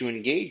begin to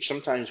engage,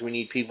 sometimes we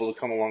need people to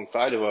come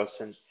alongside of us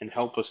and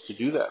help us to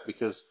do that,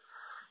 because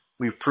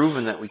we've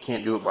proven that we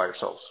can't do it by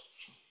ourselves.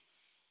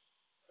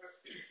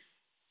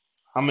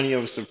 How many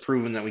of us have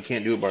proven that we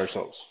can't do it by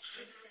ourselves?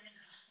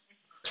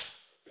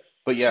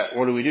 But yet,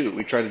 what do?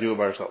 We try to do it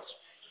by ourselves.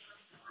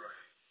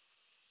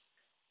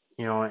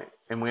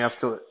 And we have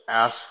to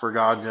ask for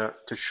God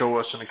to show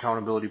us an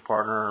accountability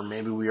partner, or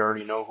maybe we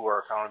already know who our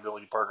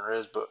accountability partner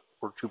is, but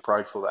we're too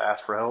prideful to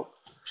ask for help.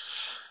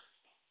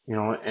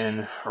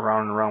 And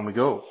around we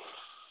go,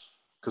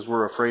 because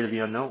we're afraid of the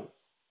unknown.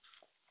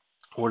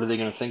 What are they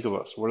going to think of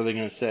us? What are they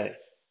going to say?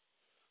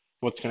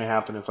 What's going to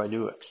happen if I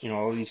do it?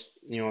 All these,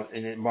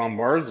 and it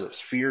bombards us.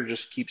 Fear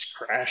just keeps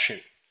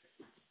crashing.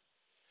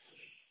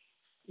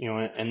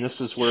 And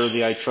this is where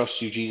the I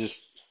trust you, Jesus,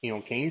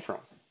 came from.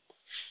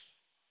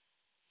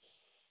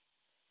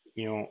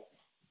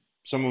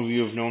 Some of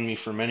you have known me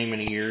for many,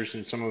 many years,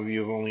 and some of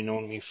you have only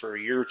known me for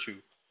a year or two.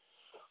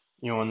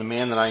 And the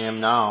man that I am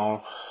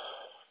now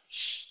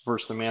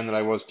versus the man that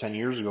I was 10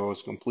 years ago is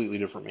a completely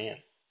different man.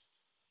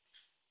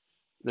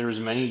 There's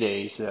many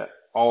days that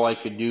all I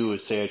could do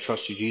is say I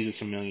trust you,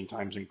 Jesus, a million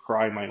times and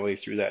cry my way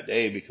through that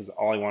day, because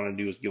all I want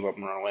to do is give up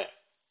and run away.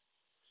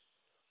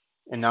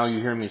 And now you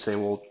hear me say,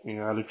 well, I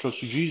gotta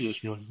trust you,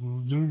 Jesus. You're like,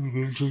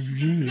 I trust you,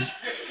 Jesus.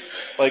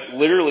 Like,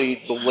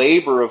 literally, the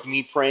labor of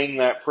me praying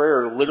that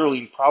prayer,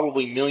 literally,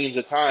 probably millions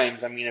of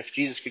times. I mean, if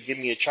Jesus could give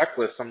me a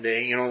checklist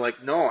someday,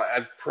 no,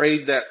 I've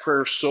prayed that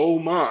prayer so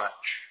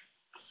much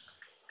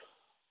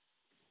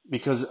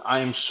because I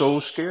am so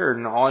scared,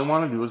 and all I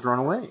want to do is run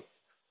away.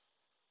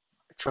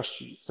 I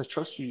trust you. I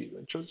trust you.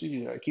 I trust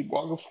you. I keep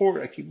walking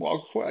forward.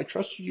 I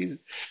trust you, Jesus,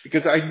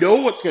 because I know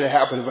what's going to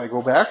happen if I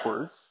go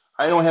backwards.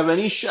 I don't have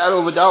any shadow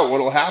of a doubt what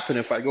will happen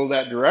if I go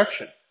that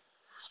direction.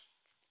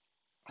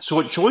 So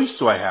what choice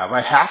do I have?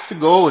 I have to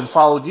go and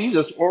follow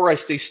Jesus, or I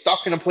stay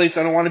stuck in a place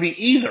I don't want to be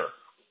either.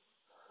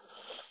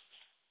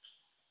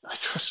 I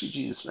trust you,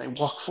 Jesus, and I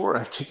walk forward.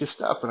 I take a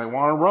step, and I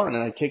want to run,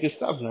 and I take a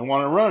step, and I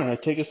want to run, and I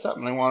take a step,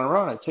 and I want to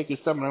run. I take a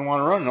step, and I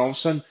want to run, and all of a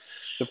sudden,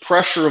 the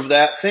pressure of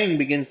that thing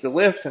begins to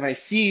lift, and I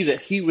see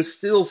that he was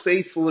still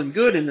faithful and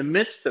good in the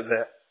midst of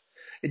it.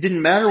 It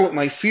didn't matter what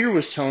my fear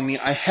was telling me.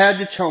 I had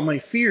to tell my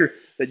fear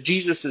that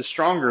Jesus is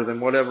stronger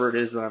than whatever it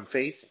is that I'm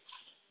facing.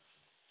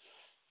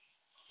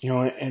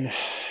 And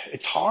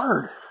it's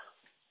hard.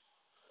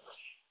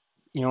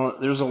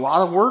 There's a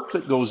lot of work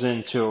that goes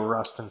into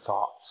arresting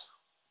thoughts.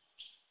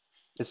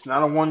 It's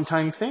not a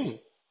one-time thing.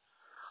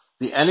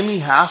 The enemy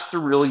has to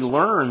really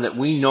learn that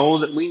we know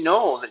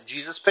that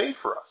Jesus paid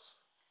for us.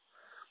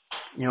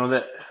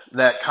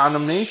 That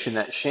condemnation,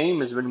 that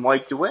shame has been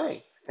wiped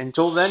away.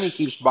 Until then, he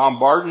keeps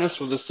bombarding us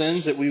with the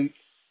sins that we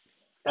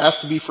ask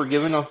to be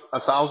forgiven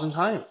 1,000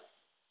 times.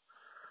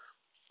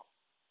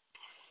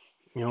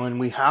 And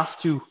we have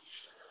to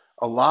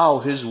allow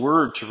his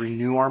word to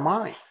renew our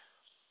mind.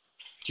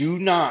 Do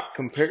not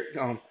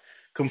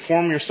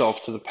conform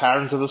yourself to the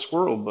patterns of this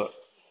world, but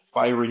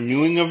by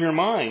renewing of your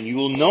mind, you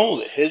will know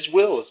that his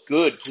will is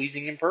good,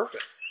 pleasing, and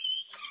perfect.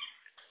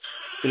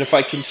 That if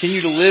I continue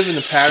to live in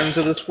the patterns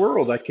of this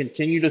world, I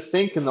continue to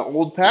think in the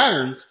old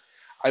patterns,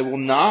 I will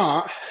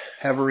not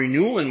have a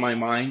renewal in my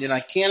mind, and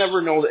I can't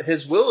ever know that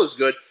his will is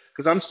good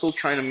because I'm still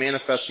trying to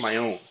manifest my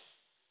own.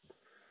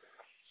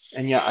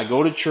 And yet I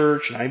go to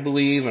church, and I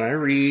believe, and I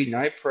read, and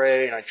I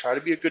pray, and I try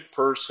to be a good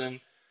person,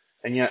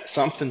 and yet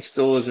something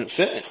still isn't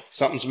fitting.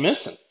 Something's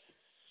missing.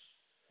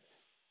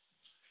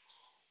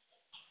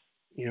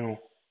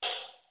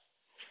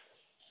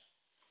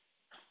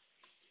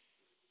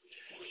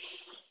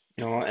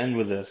 I'll end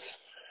with this.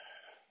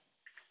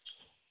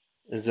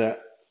 Is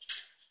that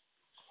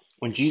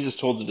when Jesus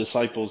told the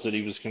disciples that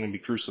he was going to be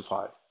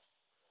crucified,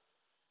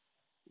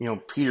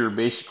 Peter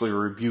basically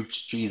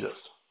rebuked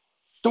Jesus.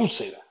 Don't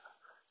say that.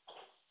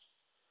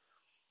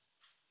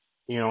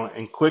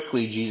 And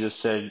quickly Jesus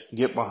said,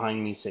 get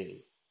behind me, Satan.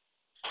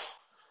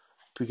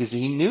 Because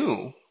he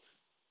knew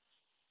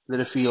that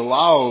if he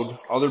allowed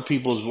other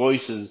people's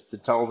voices to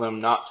tell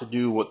them not to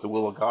do what the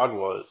will of God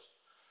was,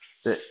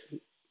 that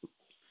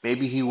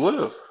maybe he would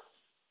have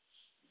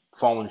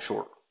fallen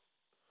short.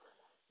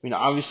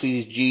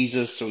 Obviously he's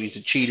Jesus, so he's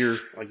a cheater.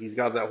 Like, he's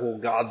got that whole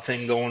God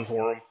thing going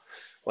for him.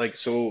 Like,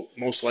 so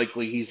most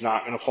likely he's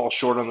not going to fall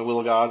short on the will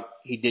of God.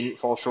 He didn't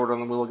fall short on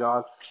the will of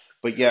God.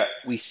 But yet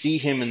we see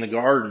him in the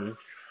garden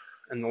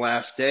in the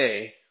last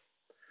day,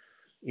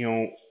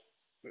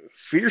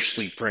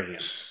 fiercely praying,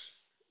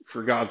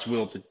 for God's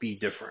will to be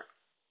different.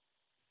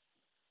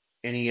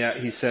 And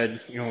he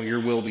said, your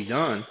will be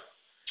done.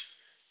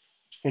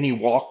 And he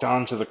walked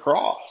on to the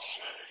cross.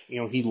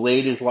 He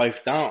laid his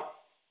life down.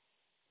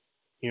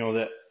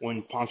 That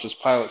when Pontius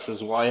Pilate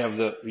says, well, I have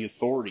the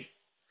authority.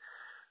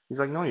 He's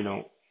like, no, you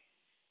don't.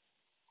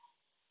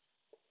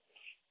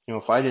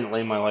 If I didn't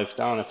lay my life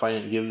down, if I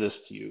didn't give this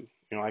to you,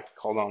 I could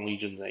call down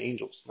legions of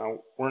angels. Now,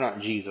 we're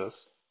not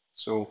Jesus.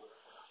 So,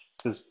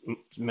 because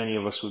many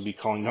of us would be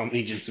calling down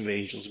legions of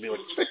angels and be like,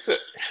 fix it.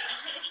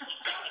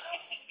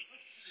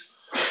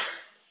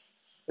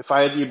 If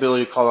I had the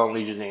ability to call down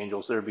legions of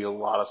angels, there'd be a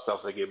lot of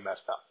stuff that get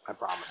messed up. I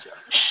promise you.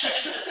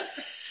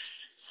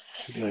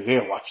 I'd be like,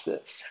 here, watch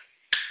this.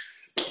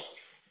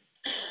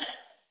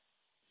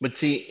 But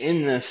see,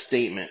 in this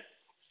statement,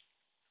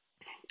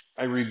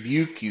 I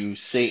rebuke you,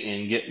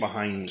 Satan, get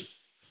behind me.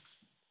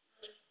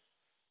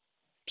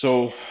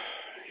 So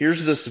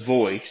here's this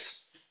voice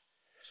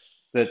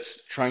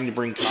that's trying to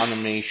bring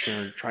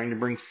condemnation, or trying to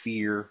bring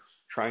fear,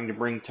 trying to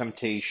bring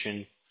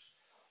temptation,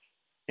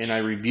 and I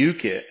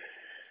rebuke it,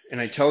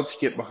 and I tell it to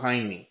get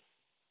behind me.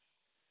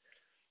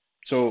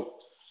 So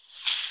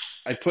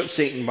I put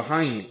Satan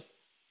behind me.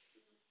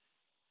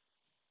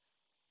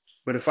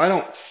 But if I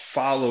don't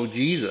follow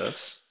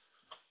Jesus,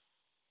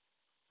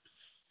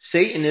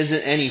 Satan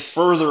isn't any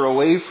further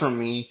away from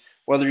me,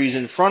 whether he's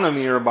in front of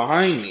me or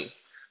behind me.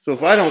 So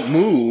if I don't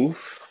move,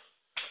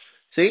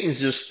 Satan's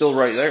just still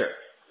right there.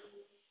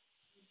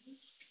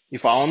 You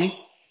follow me?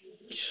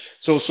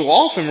 So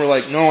often we're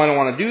like, no, I don't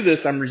want to do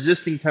this. I'm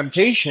resisting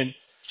temptation,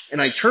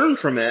 and I turn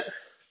from it,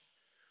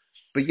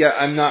 but yet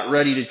I'm not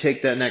ready to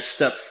take that next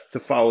step to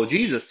follow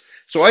Jesus.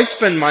 So I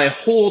spend my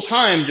whole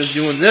time just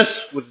doing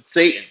this with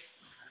Satan.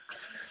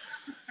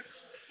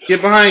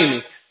 Get behind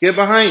me. Get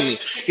behind me.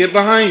 Get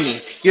behind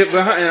me. Get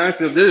behind. And I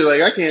feel dizzy,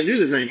 like I can't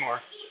do this anymore.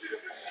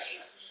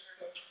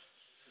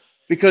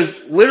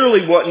 Because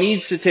literally what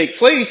needs to take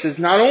place is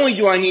not only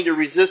do I need to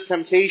resist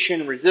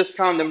temptation, resist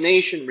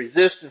condemnation,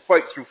 resist and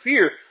fight through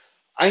fear,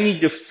 I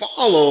need to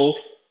follow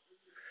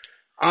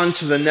on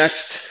to the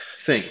next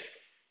thing.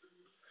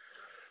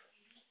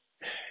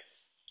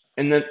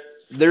 And that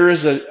there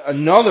is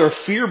another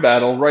fear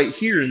battle right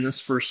here in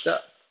this first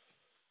step.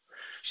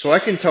 So I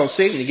can tell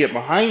Satan to get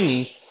behind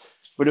me,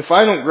 but if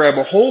I don't grab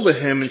a hold of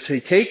him and say,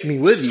 take me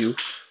with you,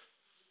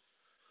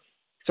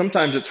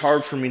 sometimes it's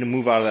hard for me to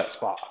move out of that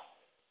spot.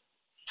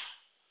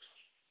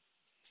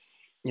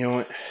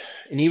 And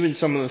even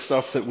some of the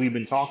stuff that we've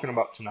been talking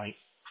about tonight,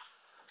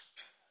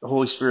 the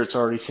Holy Spirit's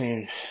already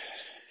saying,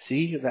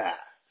 see that?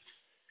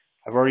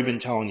 I've already been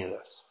telling you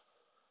this.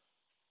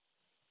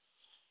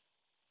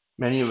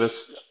 Many of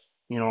us,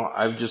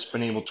 I've just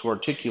been able to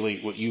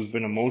articulate what you've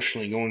been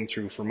emotionally going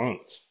through for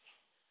months.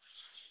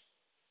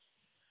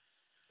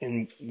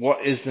 And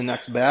what is the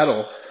next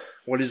battle?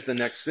 What is the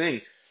next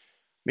thing?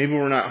 Maybe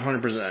we're not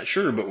 100%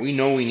 sure, but we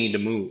know we need to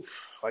move.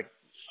 Like,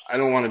 I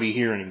don't want to be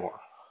here anymore.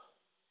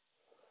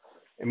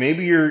 And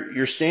maybe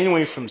you're staying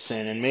away from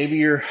sin, and maybe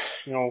you're,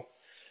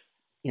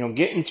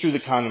 getting through the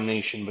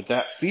condemnation, but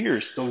that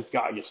fear still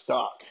got you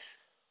stuck.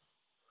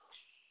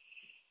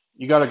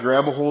 You got to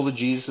grab a hold of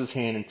Jesus'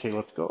 hand and say,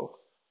 let's go.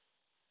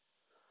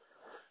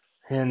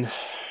 And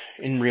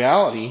in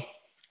reality,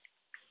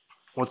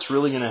 what's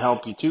really going to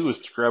help you too is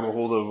to grab a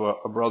hold of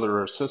a brother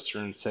or a sister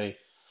and say,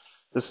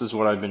 this is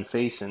what I've been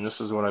facing. This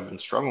is what I've been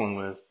struggling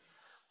with.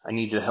 I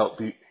need your help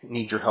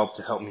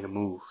to help me to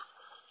move.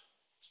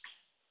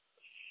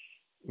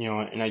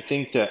 And I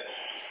think that,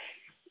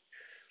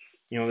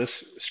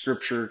 this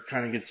scripture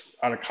kind of gets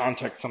out of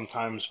context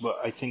sometimes, but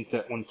I think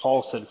that when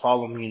Paul said,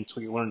 follow me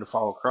until you learn to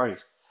follow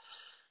Christ,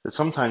 that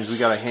sometimes we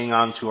got to hang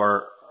on to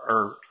our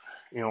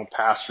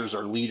pastors,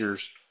 our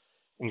leaders,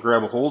 and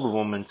grab a hold of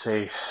them and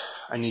say,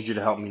 I need you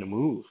to help me to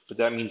move. But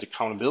that means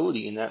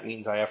accountability, and that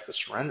means I have to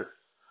surrender.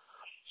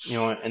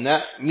 And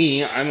that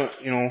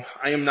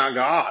I am not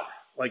God.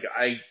 Like,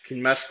 I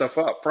can mess stuff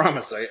up.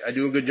 Promise. I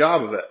do a good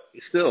job of it.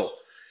 Still,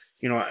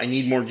 I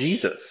need more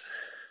Jesus.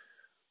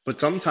 But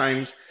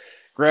sometimes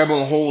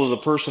grabbing a hold of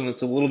the person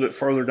that's a little bit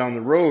farther down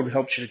the road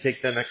helps you to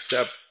take that next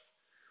step.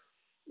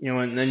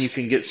 And then you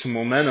can get some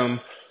momentum,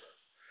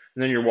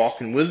 and then you're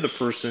walking with the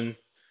person,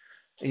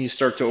 and you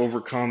start to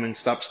overcome and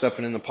stop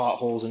stepping in the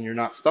potholes, and you're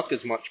not stuck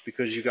as much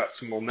because you got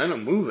some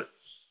momentum moving.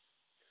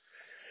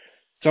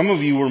 Some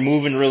of you were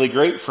moving really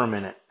great for a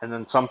minute, and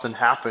then something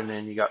happened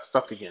and you got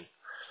stuck again.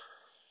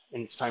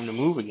 And it's time to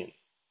move again.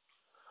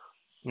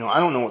 I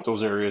don't know what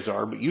those areas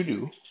are, but you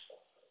do.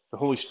 The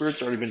Holy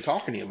Spirit's already been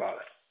talking to you about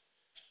it.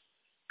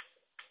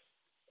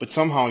 But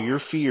somehow your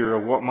fear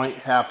of what might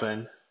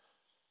happen,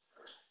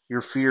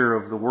 your fear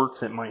of the work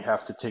that might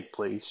have to take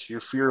place,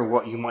 your fear of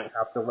what you might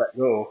have to let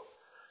go,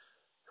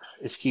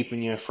 is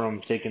keeping you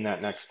from taking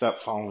that next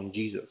step following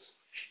Jesus.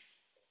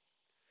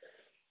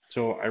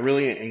 So I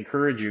really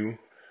encourage you,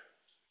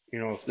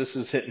 if this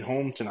is hitting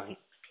home tonight,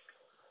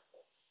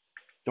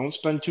 don't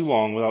spend too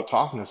long without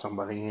talking to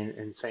somebody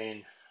and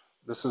saying,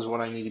 this is what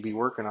I need to be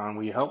working on.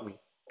 Will you help me?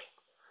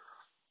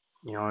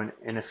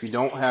 And if you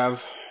don't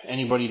have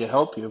anybody to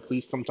help you,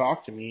 please come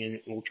talk to me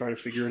and we'll try to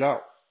figure it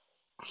out.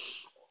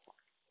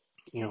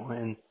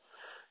 And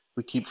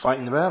we keep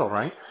fighting the battle,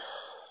 right?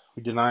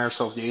 We deny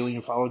ourselves daily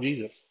and follow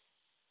Jesus.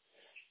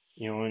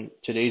 And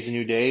today's a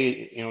new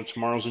day.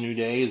 Tomorrow's a new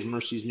day. His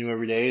mercy is new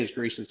every day. His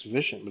grace is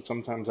sufficient. But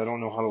sometimes I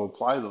don't know how to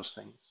apply those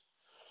things.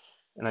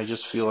 And I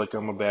just feel like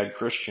I'm a bad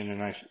Christian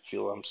and I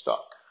feel I'm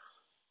stuck.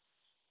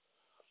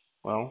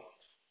 Well,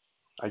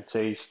 I'd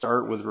say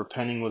start with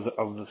repenting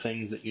of the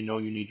things that you know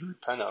you need to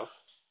repent of.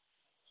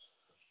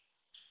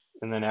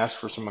 And then ask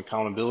for some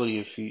accountability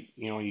if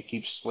you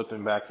keep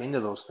slipping back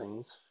into those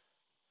things.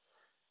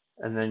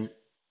 And then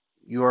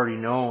you already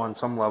know on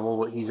some level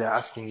what he's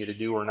asking you to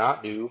do or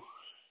not do.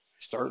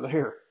 Start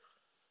there.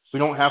 We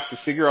don't have to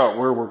figure out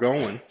where we're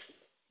going.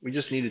 We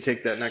just need to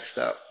take that next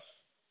step.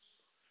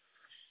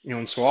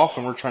 And so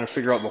often we're trying to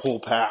figure out the whole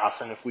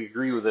path, and if we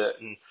agree with it,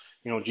 and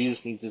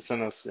Jesus needs to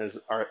send us as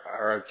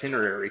our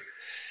itinerary.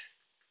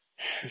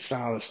 It's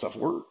not how this stuff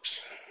works.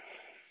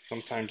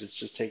 Sometimes it's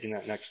just taking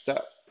that next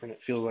step, and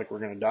it feels like we're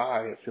going to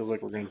die. It feels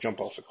like we're going to jump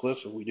off a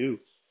cliff if we do.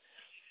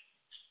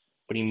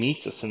 But he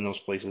meets us in those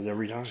places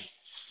every time,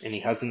 and he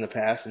has in the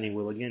past, and he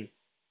will again.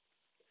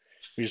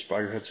 You just bow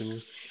your heads to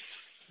me.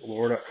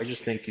 Lord, I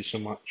just thank you so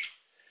much.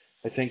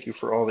 I thank you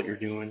for all that you're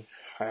doing.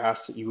 I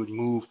ask that you would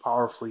move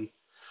powerfully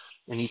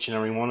in each and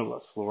every one of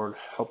us, Lord,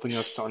 helping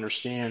us to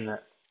understand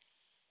that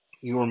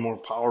you are more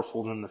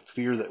powerful than the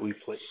fear that we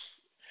place.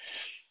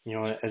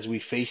 As we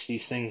face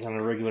these things on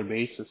a regular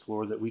basis,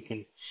 Lord, that we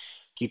can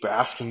keep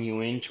asking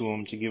you into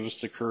them to give us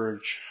the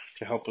courage,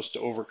 to help us to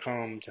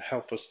overcome, to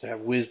help us to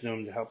have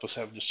wisdom, to help us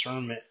have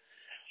discernment,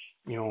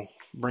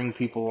 bring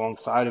people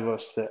alongside of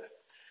us that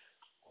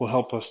will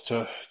help us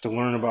to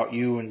learn about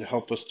you and to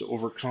help us to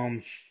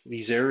overcome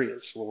these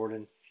areas, Lord.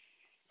 And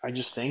I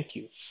just thank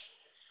you.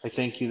 I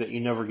thank you that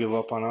you never give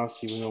up on us,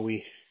 even though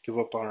we give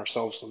up on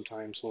ourselves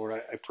sometimes, Lord.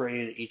 I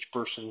pray that each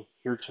person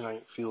here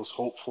tonight feels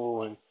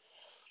hopeful and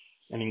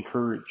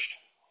encouraged,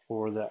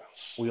 Lord, that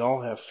we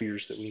all have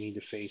fears that we need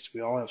to face.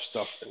 We all have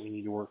stuff that we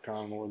need to work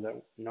on, Lord, that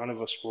none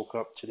of us woke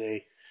up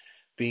today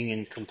being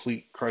in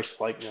complete Christ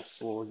likeness,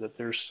 Lord, that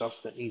there's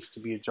stuff that needs to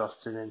be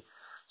adjusted and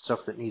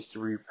stuff that needs to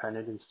be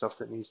repented and stuff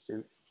that needs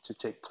to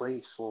take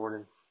place, Lord.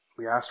 And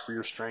we ask for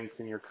your strength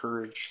and your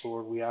courage,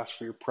 Lord. We ask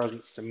for your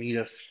presence to meet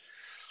us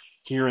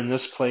here in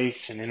this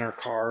place and in our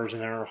cars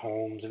and in our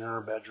homes and in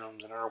our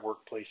bedrooms and our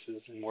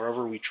workplaces and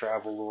wherever we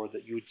travel, Lord,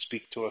 that you would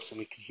speak to us and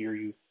we could hear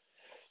you.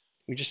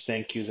 We just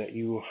thank you that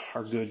you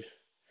are good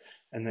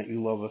and that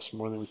you love us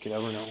more than we could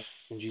ever know.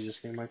 In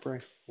Jesus' name I pray.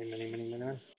 Amen, amen, amen.